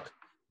the book,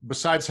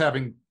 besides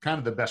having kind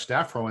of the best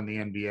afro in the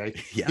NBA,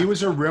 he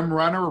was a rim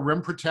runner, a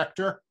rim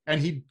protector,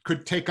 and he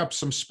could take up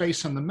some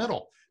space in the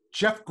middle.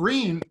 Jeff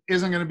Green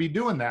isn't going to be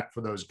doing that for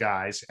those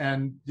guys.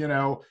 And,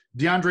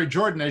 DeAndre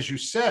Jordan, as you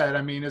said,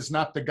 is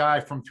not the guy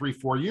from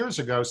 3-4 years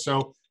ago.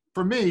 So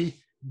for me,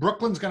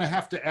 Brooklyn's going to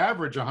have to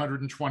average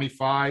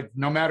 125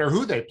 no matter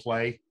who they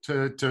play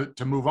to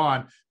move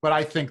on. But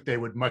I think they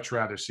would much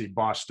rather see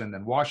Boston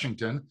than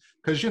Washington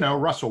because,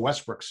 Russell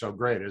Westbrook's so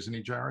great, isn't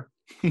he, Jared?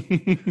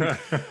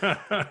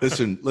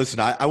 Listen,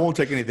 I won't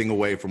take anything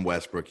away from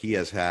Westbrook. He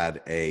has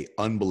had a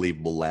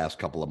unbelievable last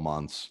couple of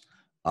months.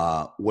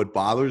 What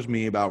bothers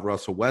me about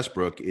Russell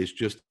Westbrook is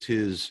just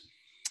his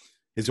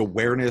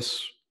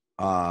awareness,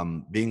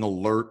 being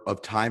alert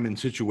of time and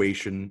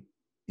situation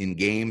in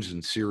games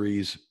and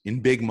series in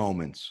big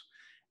moments.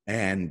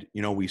 And,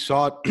 we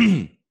saw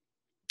it,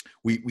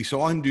 we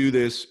saw him do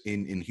this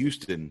in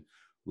Houston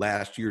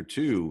last year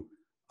too,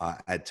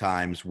 at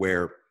times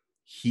where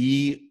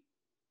he,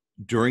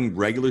 during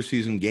regular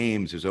season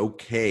games, is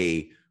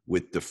okay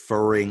with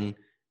deferring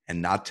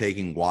and not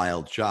taking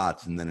wild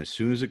shots. And then as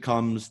soon as it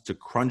comes to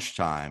crunch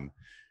time,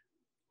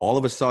 all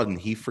of a sudden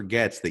he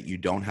forgets that you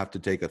don't have to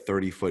take a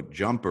 30-foot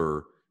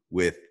jumper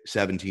with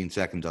 17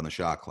 seconds on the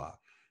shot clock,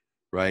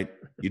 right?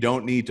 You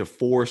don't need to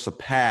force a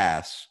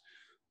pass,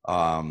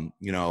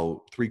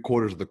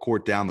 3/4 of the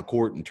court down the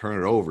court and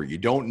turn it over. You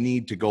don't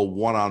need to go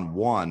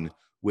one-on-one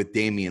with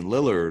Damian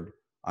Lillard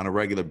on a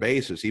regular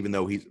basis, even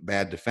though he's a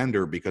bad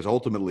defender, because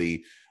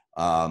ultimately,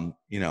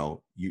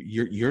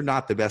 you're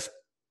not the best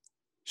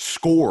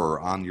scorer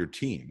on your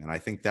team. And I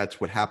think that's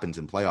what happens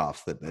in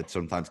playoffs that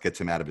sometimes gets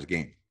him out of his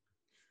game.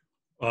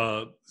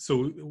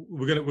 So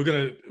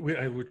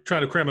we're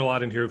trying to cram a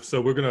lot in here.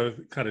 So we're going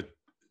to kind of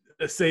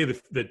say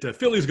that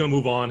Philly's going to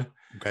move on.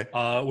 Okay.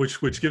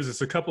 Which gives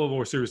us a couple of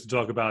more series to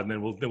talk about, and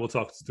then we'll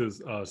talk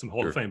to some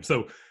Hall of Fame.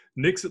 So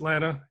Knicks,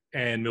 Atlanta,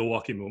 and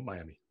Milwaukee,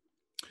 Miami.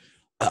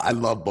 I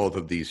love both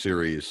of these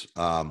series.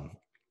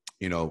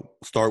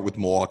 Start with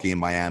Milwaukee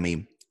and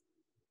Miami.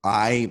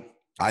 I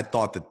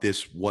thought that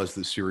this was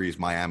the series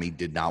Miami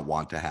did not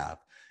want to have.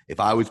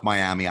 If I was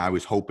Miami, I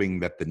was hoping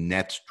that the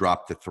Nets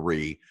dropped to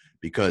 3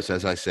 because,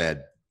 as I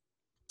said,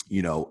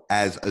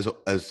 as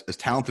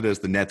talented as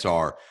the Nets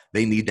are,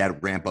 they need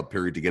that ramp-up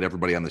period to get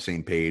everybody on the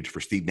same page for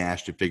Steve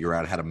Nash to figure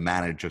out how to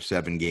manage a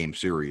 7-game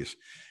series.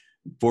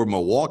 For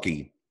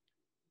Milwaukee,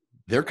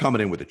 they're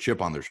coming in with a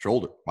chip on their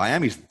shoulder.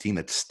 Miami's the team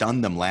that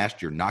stunned them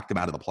last year, knocked them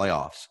out of the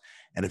playoffs.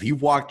 And if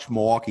you've watched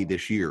Milwaukee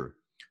this year,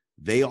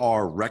 they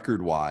are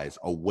record-wise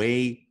a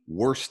way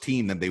worse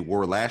team than they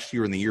were last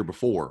year and the year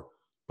before.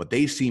 But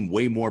they seem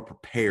way more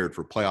prepared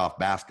for playoff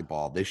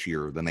basketball this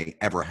year than they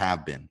ever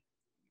have been.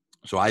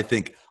 So I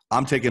think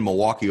I'm taking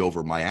Milwaukee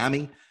over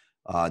Miami.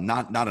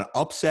 Not an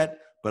upset,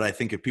 but I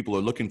think if people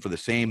are looking for the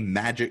same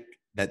magic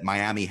that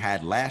Miami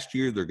had last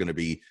year, they're going to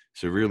be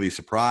severely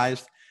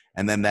surprised.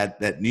 And then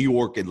that New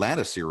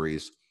York-Atlanta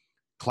series,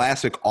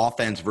 classic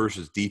offense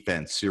versus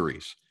defense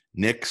series.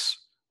 Knicks,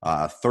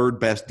 third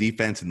best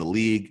defense in the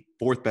league,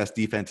 fourth best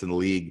defense in the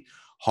league.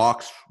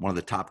 Hawks, one of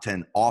the top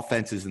 10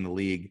 offenses in the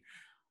league.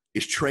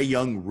 Is Trae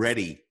Young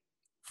ready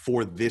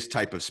for this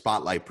type of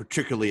spotlight,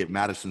 particularly at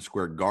Madison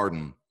Square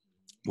Garden,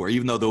 where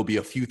even though there'll be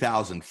a few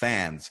thousand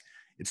fans,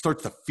 it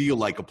starts to feel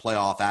like a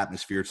playoff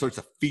atmosphere. It starts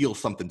to feel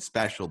something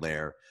special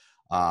there.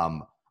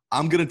 I'm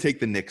going to take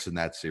the Knicks in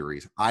that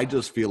series. I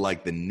just feel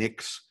like the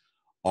Knicks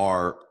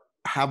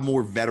have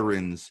more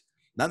veterans,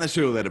 not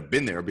necessarily that have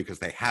been there because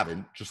they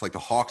haven't, just like the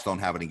Hawks don't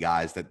have any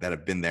guys that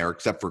have been there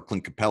except for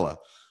Clint Capella.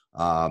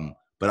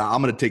 But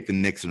I'm going to take the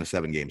Knicks in a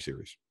 7-game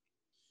series.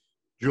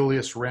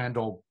 Julius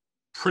Randle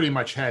pretty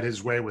much had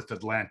his way with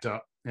Atlanta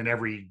in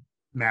every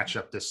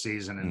matchup this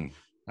season. And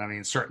I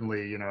mean,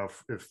 certainly, you know,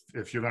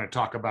 if you're going to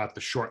talk about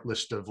the short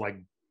list of like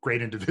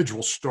great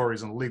individual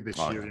stories in the league this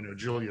year, you know,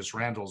 Julius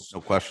Randle's no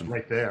question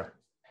right there.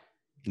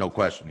 No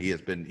question.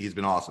 He's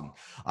been awesome.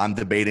 I'm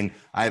debating.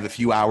 I have a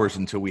few hours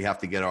until we have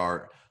to get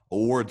our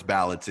awards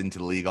ballots into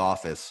the league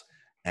office,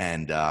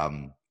 and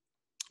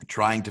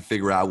trying to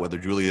figure out whether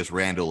Julius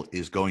Randle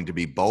is going to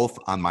be both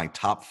on my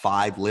top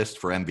 5 list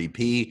for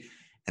MVP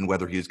and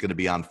whether he's going to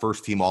be on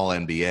first team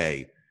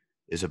All-NBA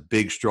is a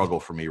big struggle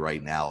for me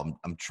right now.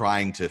 I'm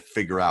trying to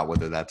figure out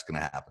whether that's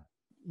going to happen.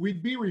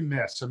 We'd be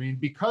remiss. I mean,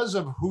 because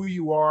of who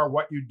you are,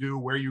 what you do,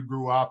 where you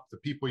grew up, the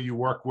people you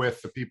work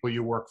with, the people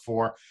you work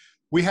for,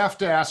 we have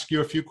to ask you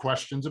a few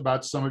questions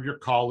about some of your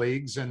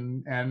colleagues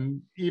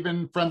and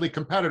even friendly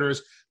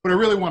competitors. But I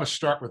really want to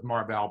start with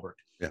Marv Albert.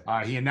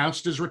 Yeah. He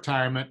announced his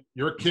retirement.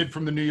 You're a kid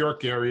from the New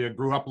York area,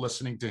 grew up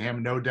listening to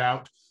him, no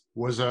doubt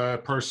was a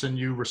person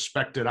you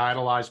respected,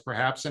 idolized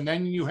perhaps, and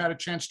then you had a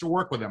chance to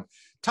work with him.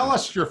 Tell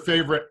us your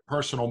favorite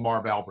personal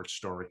Marv Albert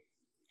story.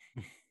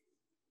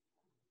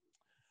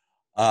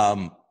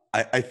 I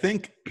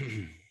think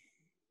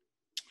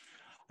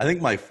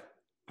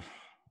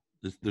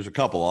there's a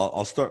couple.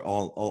 I'll start.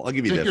 I'll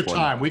give you Take this your one.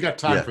 time. We got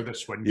time for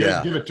this one.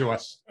 Give it to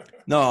us.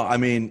 No, I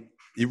mean,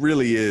 it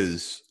really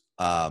is.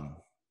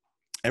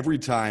 Every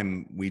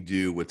time we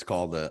do what's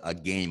called a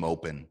game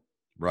open,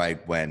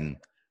 right? When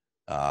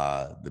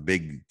the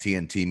big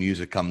TNT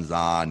music comes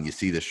on, you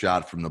see the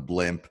shot from the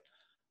blimp.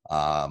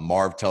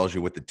 Marv tells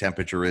you what the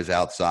temperature is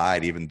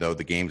outside, even though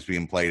the game's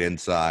being played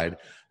inside.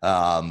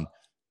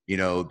 You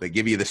know, they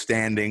give you the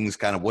standings,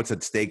 kind of what's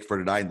at stake for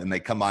tonight, and then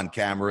they come on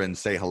camera and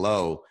say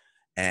hello.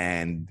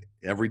 And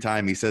every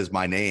time he says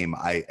my name,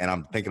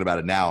 I'm thinking about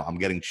it now, I'm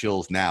getting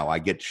chills now. I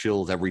get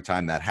chills every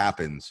time that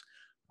happens.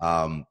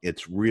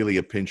 It's really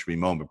a pinch me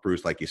moment.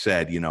 Bruce, like you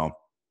said, you know,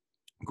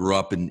 grew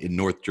up in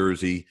North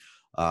Jersey,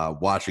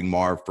 watching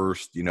Marv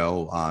first, you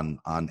know, on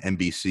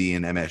NBC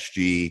and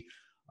MSG.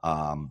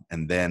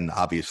 And then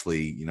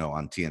obviously, you know,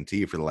 on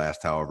TNT for the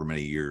last however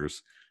many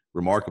years.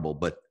 Remarkable.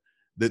 But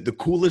the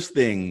coolest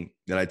thing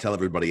that I tell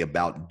everybody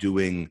about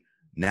doing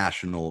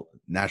nationally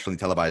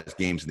televised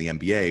games in the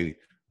NBA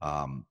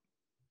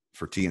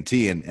for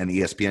TNT and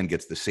ESPN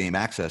gets the same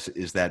access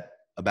is that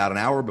about an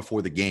hour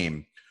before the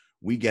game,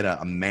 we get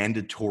a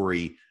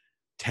mandatory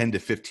 10 to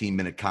 15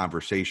 minute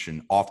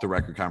conversation, off the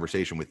record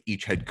conversation with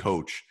each head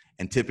coach.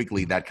 And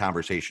typically that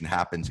conversation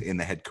happens in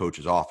the head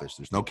coach's office.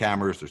 There's no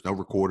cameras, there's no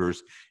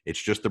recorders.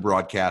 It's just the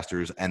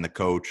broadcasters and the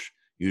coach,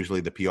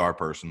 usually the PR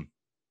person.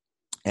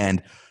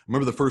 And I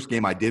remember the first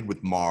game I did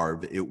with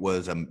Marv, it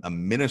was a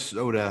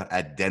Minnesota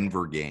at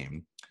Denver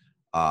game.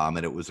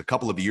 And it was a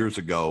couple of years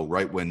ago,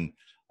 right when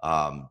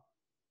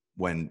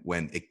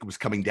it was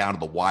coming down to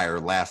the wire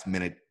last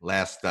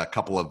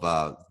couple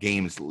of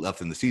games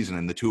left in the season.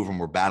 And the two of them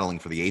were battling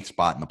for the 8th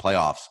spot in the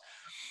playoffs.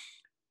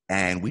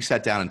 And we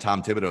sat down in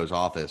Tom Thibodeau's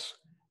office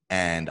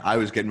and I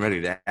was getting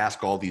ready to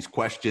ask all these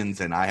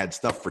questions and I had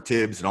stuff for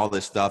Tibbs and all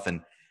this stuff.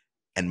 And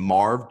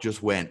Marv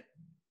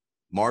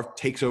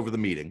takes over the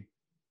meeting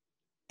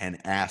and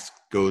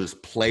goes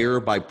player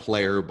by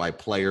player by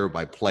player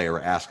by player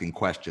asking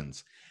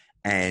questions.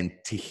 And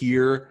to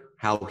hear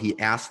how he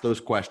asked those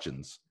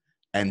questions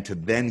and to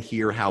then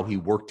hear how he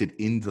worked it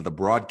into the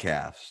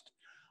broadcast,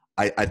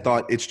 I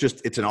thought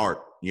it's an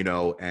art, you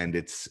know, and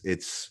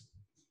it's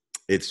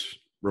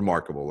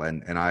remarkable.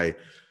 And I,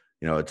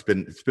 you know, it's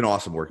been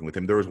awesome working with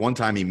him. There was one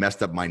time he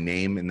messed up my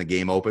name in the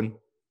game open.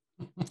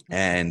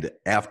 And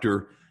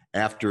after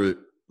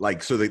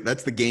like, so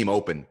that's the game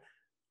open.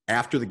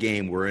 After the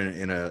game, we're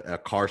in a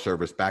car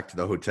service back to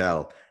the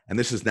hotel. And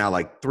this is now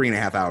like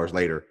 3.5 hours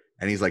later.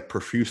 And he's like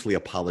profusely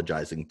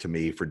apologizing to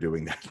me for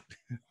doing that.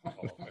 Oh,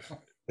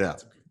 yeah.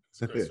 That's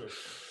a great story.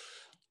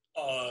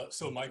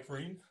 So Mike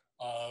Green,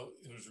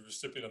 He was a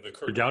recipient of the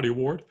Kurt Gowdy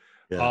Award.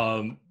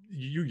 Yeah.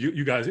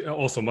 You guys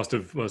also must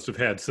have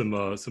had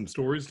some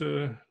stories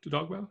to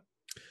talk about.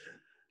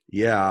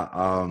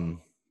 Yeah.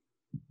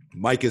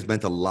 Mike has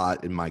meant a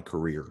lot in my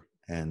career,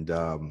 and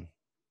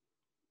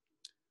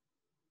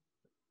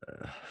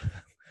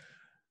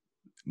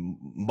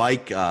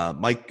Mike,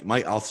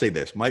 I'll say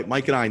this: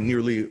 Mike and I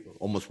nearly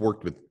almost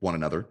worked with one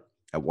another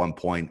at one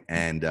point,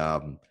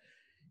 and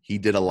he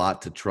did a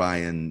lot to try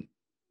and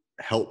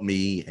help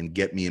me and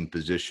get me in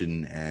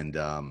position, and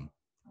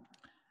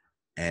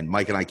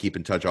Mike and I keep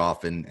in touch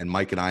often. And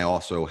Mike and I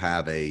also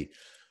have a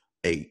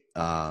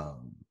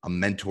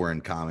mentor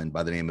in common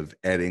by the name of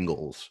Ed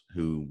Ingalls,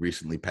 who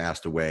recently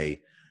passed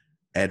away.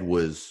 Ed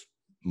was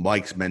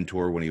Mike's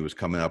mentor when he was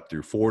coming up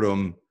through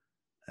Fordham,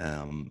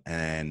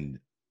 and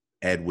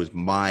Ed was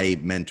my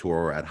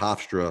mentor at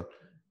Hofstra,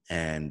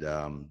 and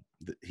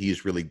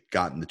he's really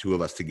gotten the two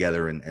of us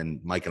together, and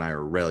Mike and I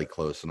are really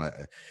close. And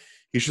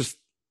he's just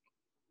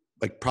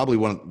like probably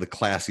one of the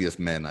classiest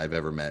men I've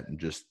ever met,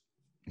 and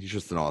he's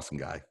just an awesome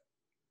guy.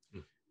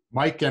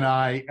 Mike and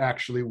I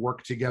actually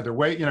worked together.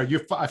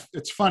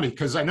 It's funny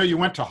because I know you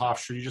went to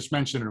Hofstra. You just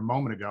mentioned it a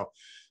moment ago.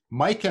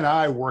 Mike and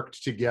I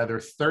worked together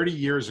 30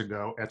 years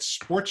ago at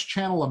Sports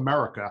Channel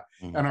America,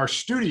 and our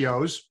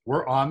studios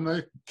were on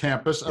the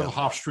campus of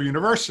Hofstra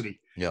University.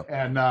 Yep.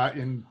 And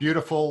in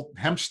beautiful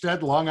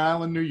Hempstead, Long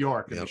Island, New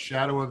York, in the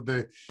shadow of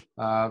the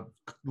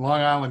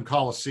Long Island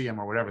Coliseum,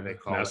 or whatever they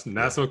call it.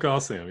 Nassau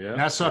Coliseum, yeah.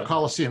 Nassau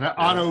Coliseum.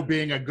 Otto,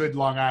 being a good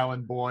Long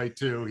Island boy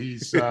too,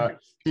 he's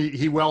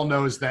he well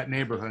knows that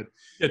neighborhood.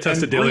 Yeah,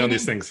 tested daily on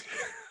these things.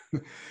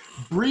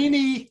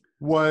 Breeny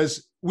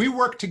we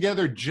worked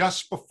together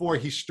just before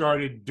he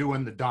started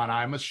doing the Don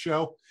Imus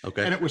show.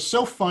 Okay. And it was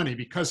so funny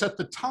because at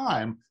the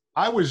time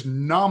I was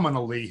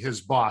nominally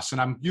his boss,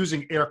 and I'm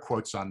using air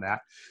quotes on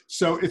that.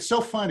 So it's so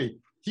funny.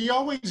 He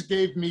always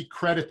gave me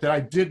credit that I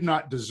did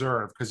not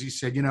deserve, because he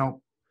said,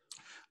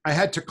 I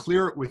had to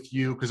clear it with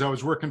you because I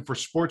was working for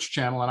Sports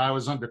Channel and I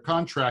was under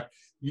contract.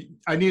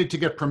 I needed to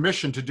get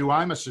permission to do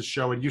Imus's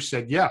show, and you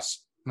said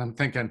yes. And I'm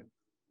thinking,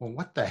 well,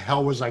 what the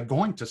hell was I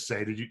going to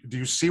say? Do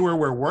you see where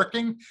we're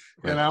working?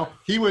 Right.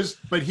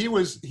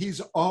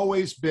 He's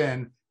always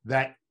been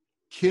that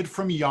kid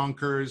from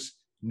Yonkers,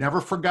 never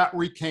forgot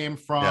where he came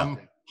from,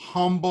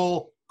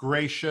 humble,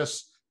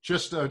 gracious,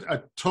 just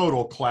a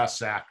total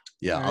class act.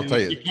 Yeah, I'll tell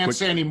you. You can't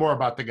say any more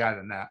about the guy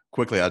than that.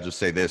 Quickly, I'll just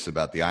say this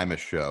about the Imus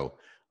show.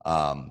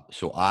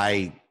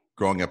 So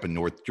growing up in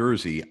North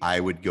Jersey, I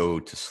would go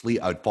to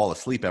sleep. I would fall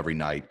asleep every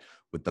night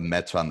with the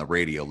Mets on the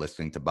radio,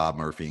 listening to Bob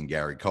Murphy and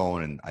Gary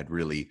Cohen. And I'd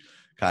really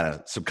kind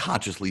of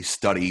subconsciously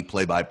study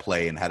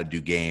play-by-play and how to do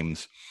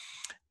games.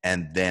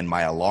 And then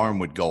my alarm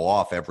would go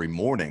off every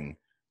morning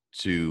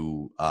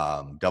to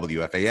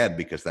WFAN,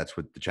 because that's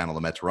what the channel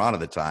the Mets were on at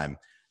the time.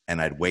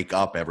 And I'd wake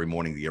up every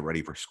morning to get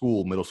ready for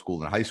school, middle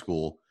school and high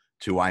school,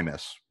 to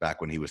Imus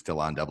back when he was still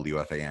on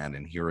WFAN,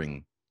 and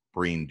hearing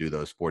Breen do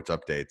those sports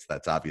updates.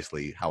 That's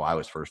obviously how I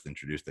was first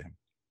introduced to him.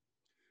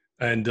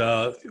 And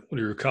one of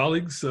your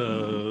colleagues,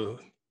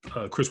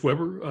 Chris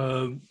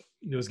Webber,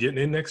 is getting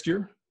in next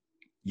year.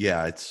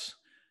 Yeah,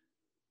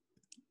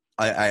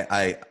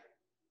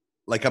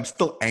 I'm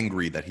still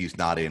angry that he's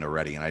not in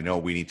already, and I know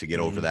we need to get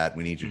over that.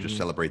 We need to just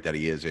celebrate that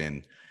he is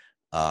in.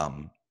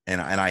 And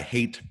I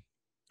hate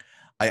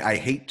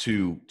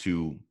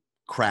to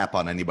crap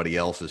on anybody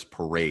else's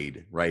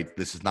parade, right?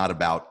 This is not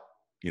about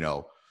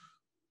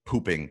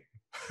pooping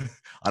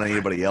on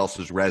anybody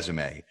else's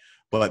resume,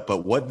 but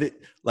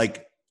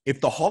if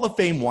the Hall of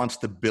Fame wants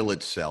to bill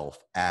itself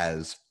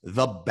as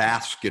the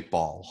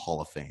basketball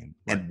Hall of Fame,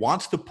 and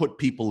wants to put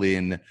people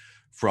in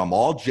from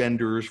all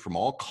genders, from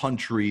all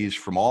countries,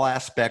 from all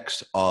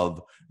aspects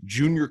of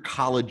junior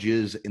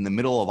colleges in the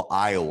middle of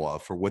Iowa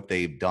for what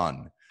they've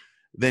done,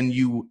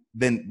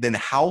 then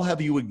how have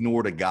you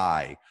ignored a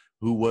guy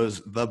who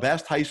was the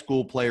best high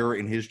school player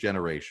in his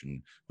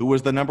generation, who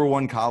was the number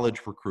one college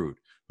recruit,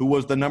 who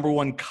was the number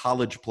one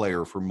college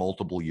player for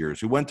multiple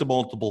years, who went to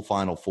multiple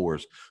Final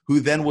Fours,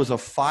 who then was a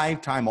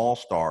 5-time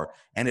All-Star,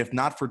 and if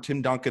not for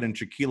Tim Duncan and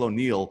Shaquille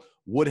O'Neal,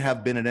 would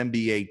have been an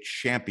NBA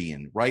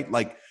champion, right?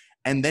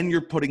 And then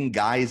you're putting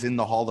guys in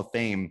the Hall of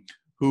Fame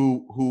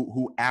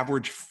who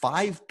average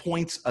 5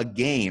 points a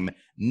game,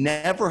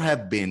 never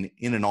have been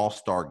in an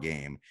All-Star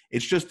game.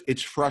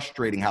 It's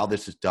frustrating how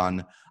this is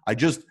done.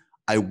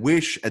 I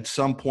wish at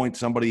some point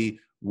somebody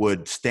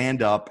would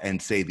stand up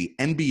and say the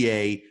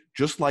NBA,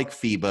 just like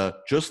FIBA,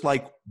 just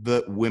like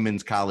the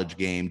women's college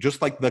game,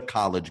 just like the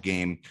college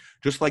game,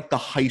 just like the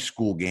high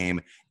school game,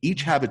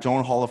 each have its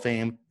own Hall of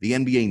Fame. The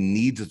NBA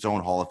needs its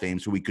own Hall of Fame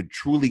so we could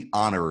truly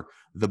honor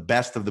the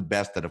best of the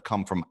best that have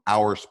come from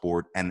our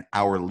sport and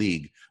our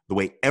league, the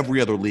way every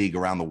other league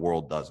around the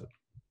world does it.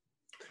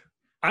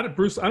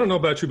 Bruce, I don't know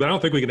about you, but I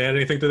don't think we can add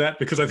anything to that,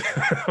 because I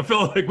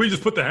feel like we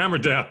just put the hammer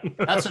down.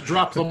 That's a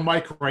drop the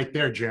mic right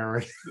there,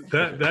 Jared.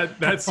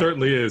 That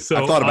certainly is.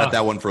 So I thought about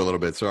that one for a little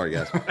bit. Sorry,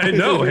 guys. I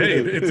know.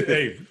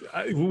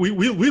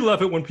 We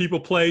love it when people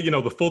play,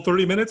 the full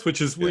 30 minutes, which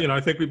is, I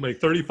think we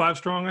make 35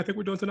 strong. I think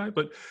we're doing tonight.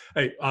 But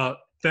hey,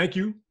 thank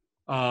you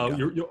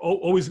You're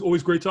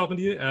always great talking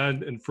to you,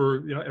 and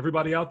for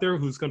everybody out there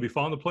who's going to be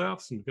following the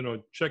playoffs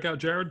and check out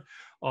Jared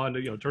on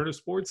Turner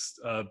Sports.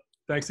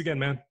 Thanks again,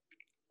 man.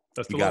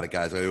 You got it,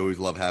 guys. I always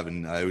love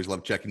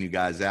checking you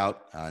guys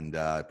out, and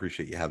I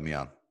appreciate you having me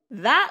on.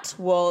 That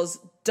was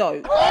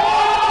dope.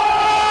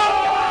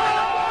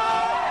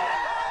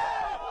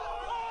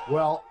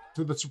 Well,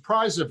 to the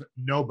surprise of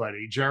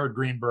nobody, Jared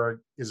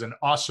Greenberg is an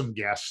awesome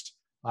guest.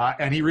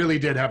 And he really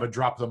did have a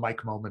drop the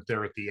mic moment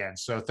there at the end.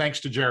 So thanks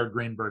to Jared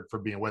Greenberg for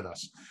being with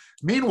us.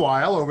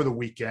 Meanwhile, over the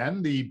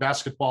weekend, the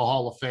Basketball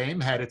Hall of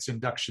Fame had its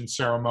induction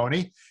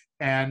ceremony.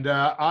 And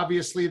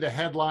obviously the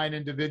headline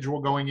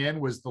individual going in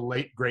was the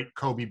late, great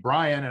Kobe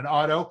Bryant. And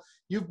Otto,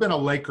 you've been a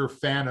Laker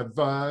fan of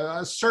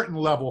a certain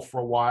level for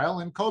a while.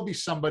 And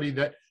Kobe's somebody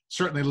that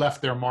certainly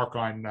left their mark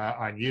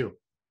on you.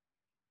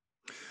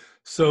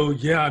 So,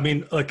 yeah, I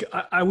mean, like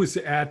I was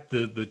at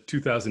the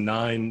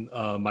 2009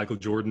 Michael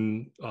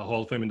Jordan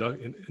Hall of Fame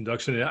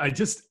induction. And I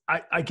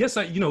guess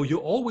you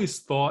always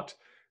thought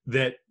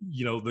that,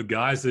 the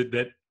guys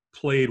that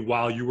played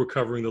while you were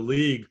covering the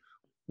league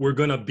were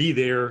going to be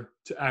there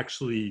to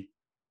actually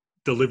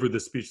deliver the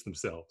speech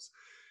themselves.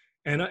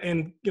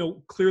 And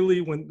clearly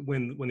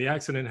when the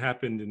accident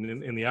happened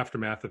and in the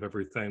aftermath of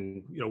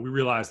everything, we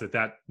realized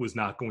that was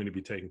not going to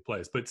be taking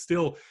place. But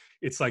still,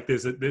 it's like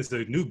there's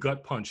a new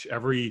gut punch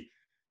every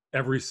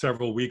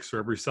several weeks or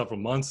every several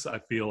months, I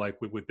feel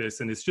like with this.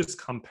 And it's just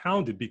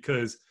compounded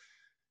because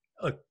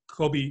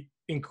Kobe,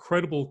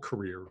 incredible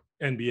career,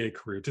 NBA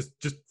career, just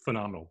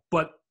phenomenal.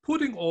 But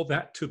putting all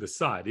that to the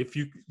side, if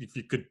you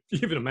could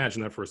even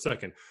imagine that for a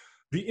second,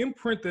 the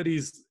imprint that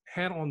he's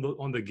had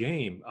on the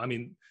game, I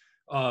mean,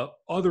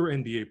 other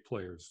NBA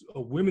players,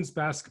 women's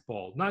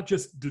basketball, not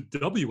just the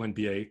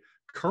WNBA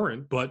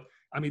current, but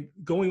I mean,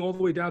 going all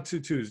the way down to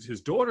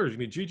his daughters. I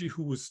mean, Gigi,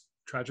 who was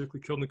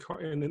tragically killed in the car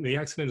and in the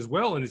accident as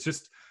well. And it's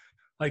just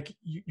like,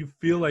 you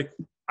feel like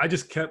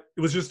it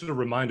was just a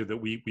reminder that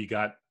we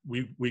got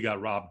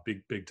robbed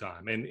big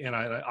time. And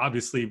I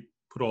obviously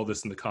put all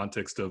this in the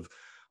context of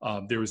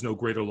there is no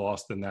greater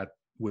loss than that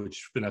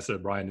which Vanessa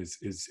Bryant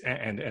is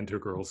and her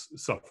girls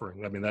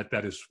suffering. I mean,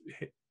 that is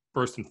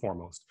first and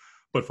foremost.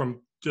 But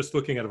from just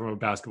looking at it from a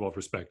basketball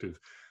perspective,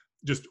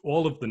 just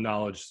all of the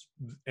knowledge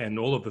and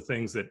all of the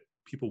things that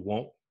people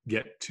won't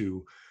get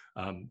to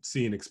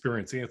see and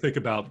experience. And think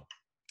about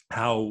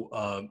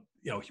how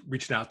he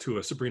reached out to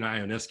a Sabrina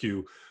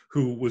Ionescu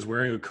who was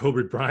wearing a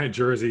Kobe Bryant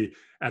jersey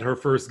at her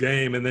first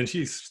game, and then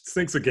she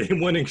sinks a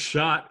game-winning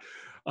shot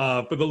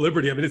for the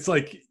Liberty. I mean, it's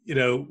like,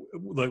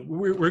 like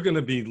we're going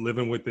to be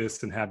living with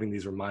this and having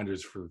these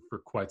reminders for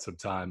quite some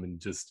time. And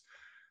just,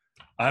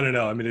 I don't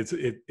know. I mean,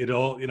 it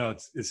all,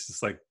 it's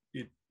just like,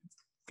 it's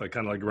like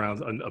kind of like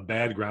a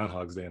bad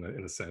Groundhog's Day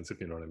in a sense, if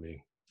you know what I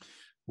mean.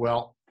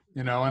 Well,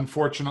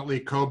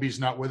 unfortunately, Kobe's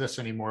not with us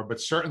anymore, but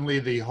certainly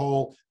the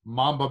whole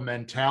Mamba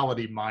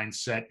mentality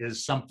mindset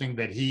is something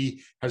that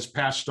he has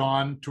passed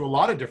on to a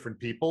lot of different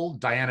people,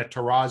 Diana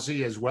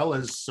Taurasi, as well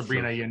as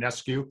Sabrina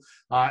Ionescu,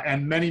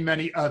 and many,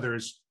 many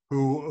others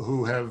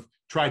who have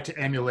tried to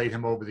emulate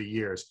him over the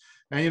years.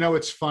 And,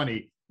 it's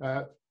funny.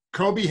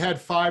 Kobe had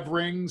 5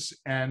 rings,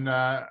 and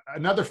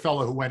another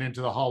fellow who went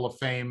into the Hall of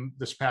Fame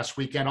this past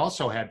weekend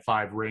also had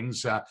 5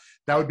 rings. That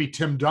would be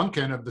Tim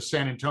Duncan of the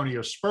San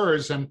Antonio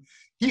Spurs. And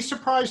he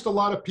surprised a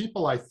lot of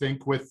people, I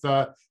think, with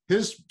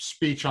his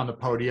speech on the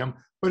podium.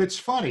 But it's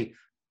funny.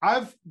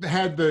 I've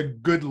had the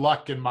good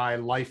luck in my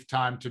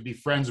lifetime to be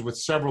friends with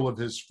several of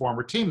his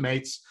former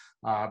teammates,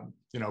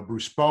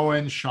 Bruce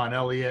Bowen, Sean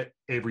Elliott,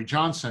 Avery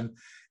Johnson.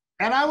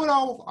 And I would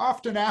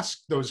often ask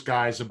those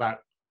guys about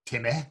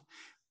Timmy.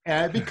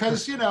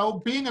 Because,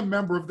 being a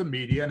member of the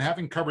media and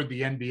having covered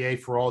the NBA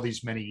for all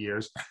these many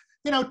years,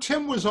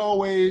 Tim was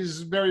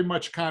always very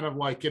much kind of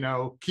like,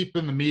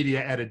 keeping the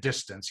media at a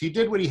distance. He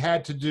did what he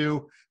had to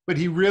do, but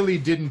he really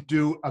didn't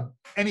do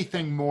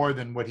anything more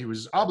than what he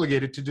was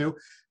obligated to do.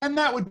 And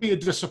that would be a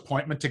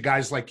disappointment to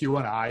guys like you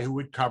and I who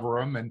would cover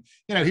him. And,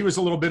 he was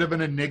a little bit of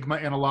an enigma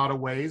in a lot of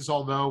ways,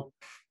 although,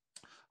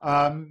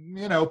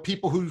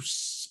 people who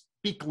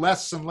speak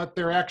less and let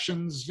their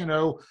actions,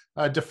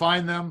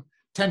 define them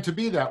tend to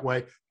be that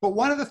way. But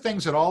one of the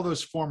things that all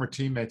those former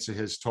teammates of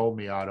his told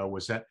me, Otto,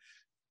 was that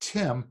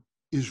Tim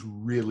is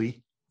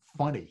really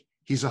funny.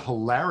 He's a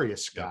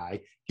hilarious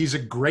guy. He's a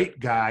great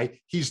guy.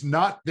 He's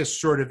not this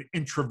sort of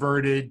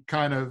introverted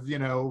kind of,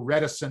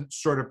 reticent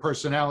sort of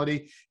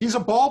personality. He's a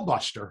ball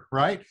buster,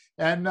 right?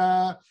 And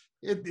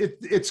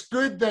it's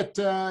good that,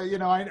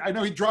 I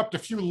know he dropped a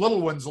few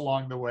little ones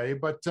along the way,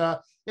 but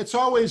it's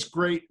always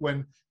great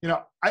when,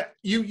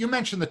 you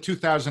mentioned the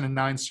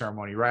 2009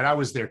 ceremony, right? I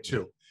was there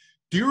too.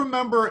 Do you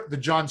remember the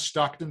John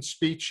Stockton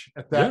speech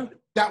at that? Yeah.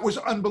 That was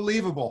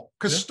unbelievable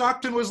because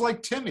Stockton was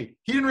like Timmy.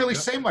 He didn't really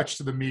say much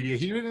to the media.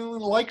 He didn't really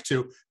like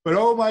to, but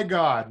oh my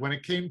God, when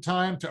it came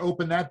time to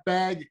open that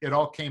bag, it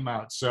all came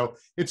out. So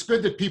it's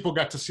good that people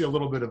got to see a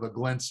little bit of a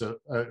glimpse of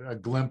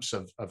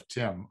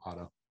Tim,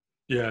 Otto.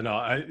 Yeah,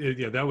 no,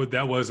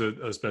 that was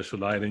a special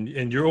night,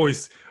 and you're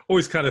always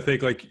kind of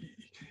think like,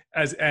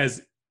 as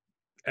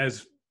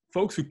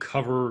folks who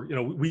cover,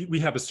 we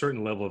have a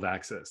certain level of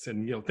access,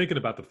 and thinking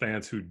about the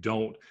fans who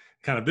don't,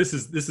 kind of this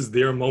is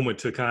their moment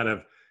to kind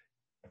of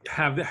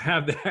have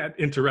that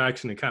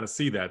interaction and kind of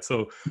see that.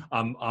 So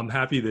I'm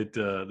happy that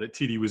that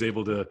TD was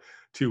able to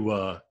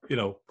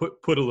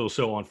put a little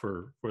show on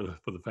for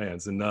the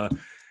fans, and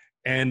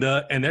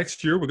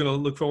next year we're going to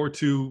look forward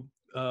to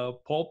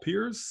Paul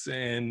Pierce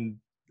and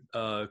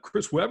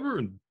Chris Webber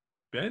and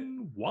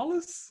Ben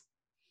Wallace.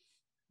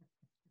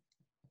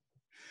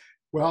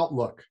 Well,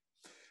 look,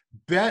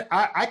 Ben,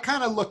 I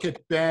kind of look at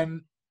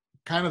Ben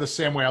kind of the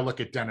same way I look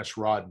at Dennis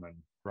Rodman,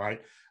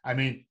 right? I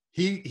mean,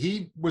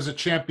 he was a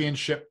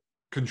championship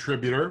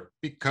contributor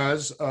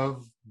because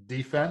of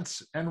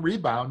defense and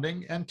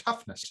rebounding and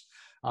toughness.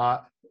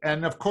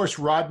 And of course,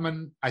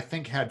 Rodman, I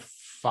think, had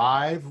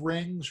 5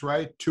 rings,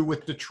 right? 2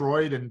 with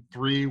Detroit and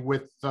 3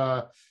 with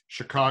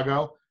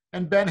Chicago.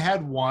 And Ben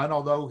had 1,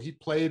 although he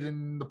played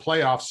in the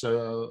playoffs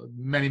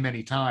many,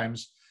 many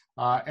times.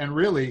 And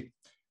really,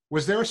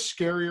 was there a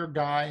scarier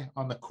guy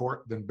on the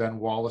court than Ben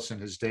Wallace in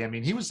his day? I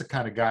mean, he was the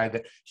kind of guy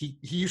that he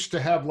used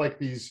to have like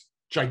these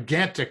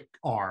gigantic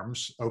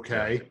arms,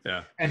 okay?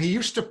 Yeah. And he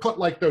used to put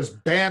like those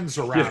bands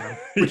around him,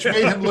 which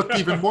made him look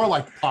even more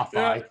like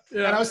Popeye.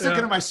 And I was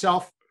thinking to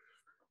myself,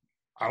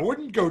 I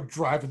wouldn't go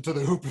driving to the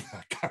hoop if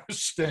that guy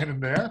was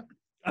standing there.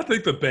 I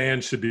think the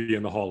band should be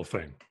in the Hall of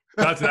Fame.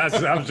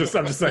 I'm just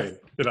saying,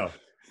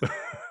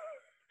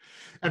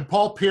 And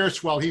Paul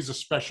Pierce, well, he's a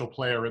special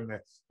player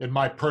in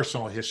my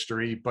personal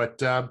history.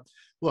 But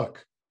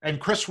look, and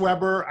Chris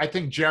Webber, I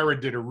think Jared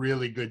did a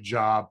really good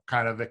job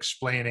kind of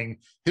explaining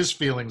his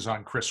feelings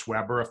on Chris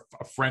Webber,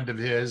 a friend of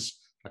his,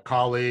 a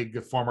colleague,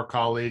 a former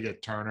colleague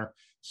at Turner.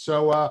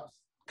 So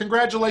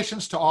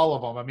congratulations to all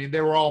of them. I mean,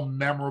 they were all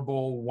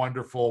memorable,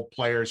 wonderful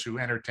players who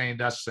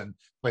entertained us and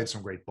played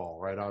some great ball,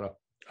 right, Otto?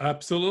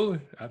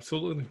 Absolutely.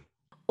 Absolutely.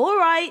 All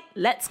right,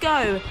 let's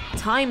go.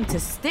 Time to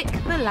stick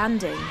the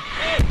landing.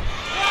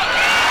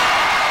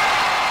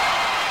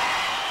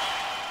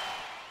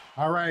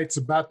 All right, it's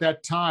about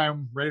that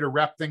time. Ready to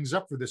wrap things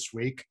up for this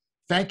week.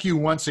 Thank you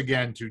once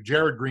again to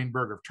Jared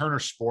Greenberg of Turner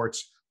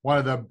Sports, one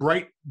of the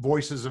bright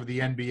voices of the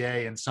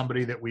NBA and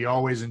somebody that we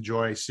always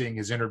enjoy seeing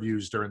his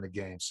interviews during the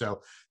game.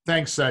 So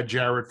thanks,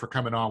 Jared, for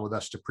coming on with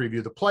us to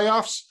preview the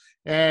playoffs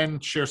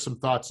and share some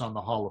thoughts on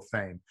the Hall of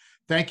Fame.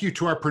 Thank you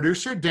to our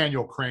producer,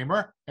 Daniel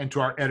Kramer, and to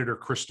our editor,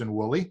 Kristen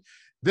Woolley.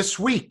 This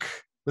week,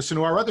 listen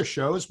to our other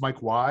shows.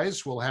 Mike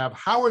Wise will have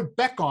Howard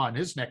Beck on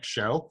his next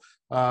show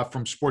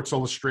from Sports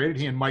Illustrated.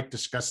 He and Mike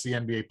discuss the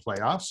NBA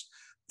playoffs.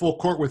 Full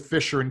Court with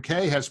Fisher and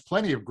Kay has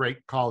plenty of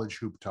great college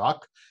hoop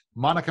talk.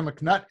 Monica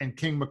McNutt and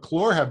King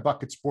McClure have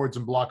buckets, boards,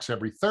 and blocks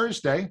every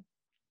Thursday.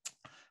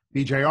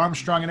 BJ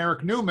Armstrong and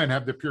Eric Newman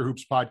have the Pure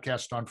Hoops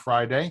podcast on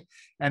Friday.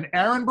 And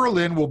Aaron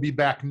Berlin will be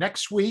back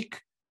next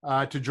week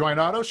to join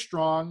Otto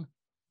Strong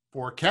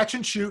for Catch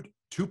and Shoot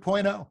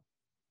 2.0.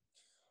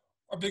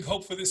 Our big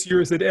hope for this year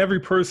is that every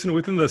person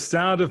within the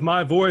sound of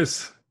my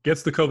voice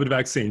gets the COVID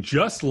vaccine,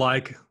 just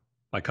like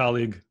my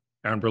colleague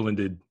Aaron Berlin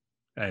did.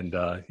 And,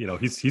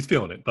 he's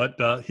feeling it, but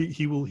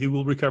he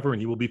will recover and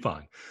he will be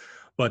fine.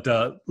 But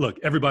look,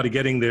 everybody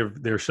getting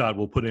their shot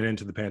will put an end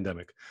to the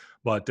pandemic.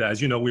 But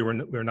as you know,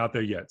 we're not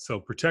there yet. So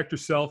protect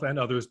yourself and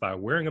others by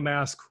wearing a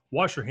mask,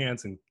 wash your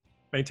hands, and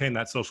maintain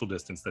that social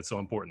distance that's so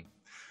important.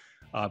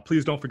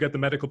 Please don't forget the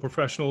medical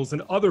professionals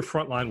and other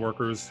frontline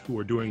workers who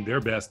are doing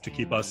their best to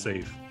keep us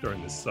safe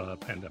during this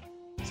pandemic.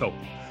 So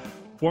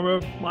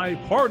for my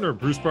partner,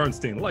 Bruce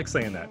Bernstein, I like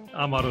saying that,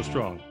 I'm Otto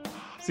Strong.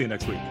 See you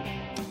next week.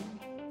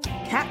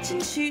 Catch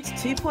and Shoot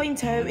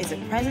 2.0 is a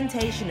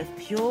presentation of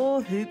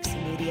Pure Hoops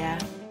Media.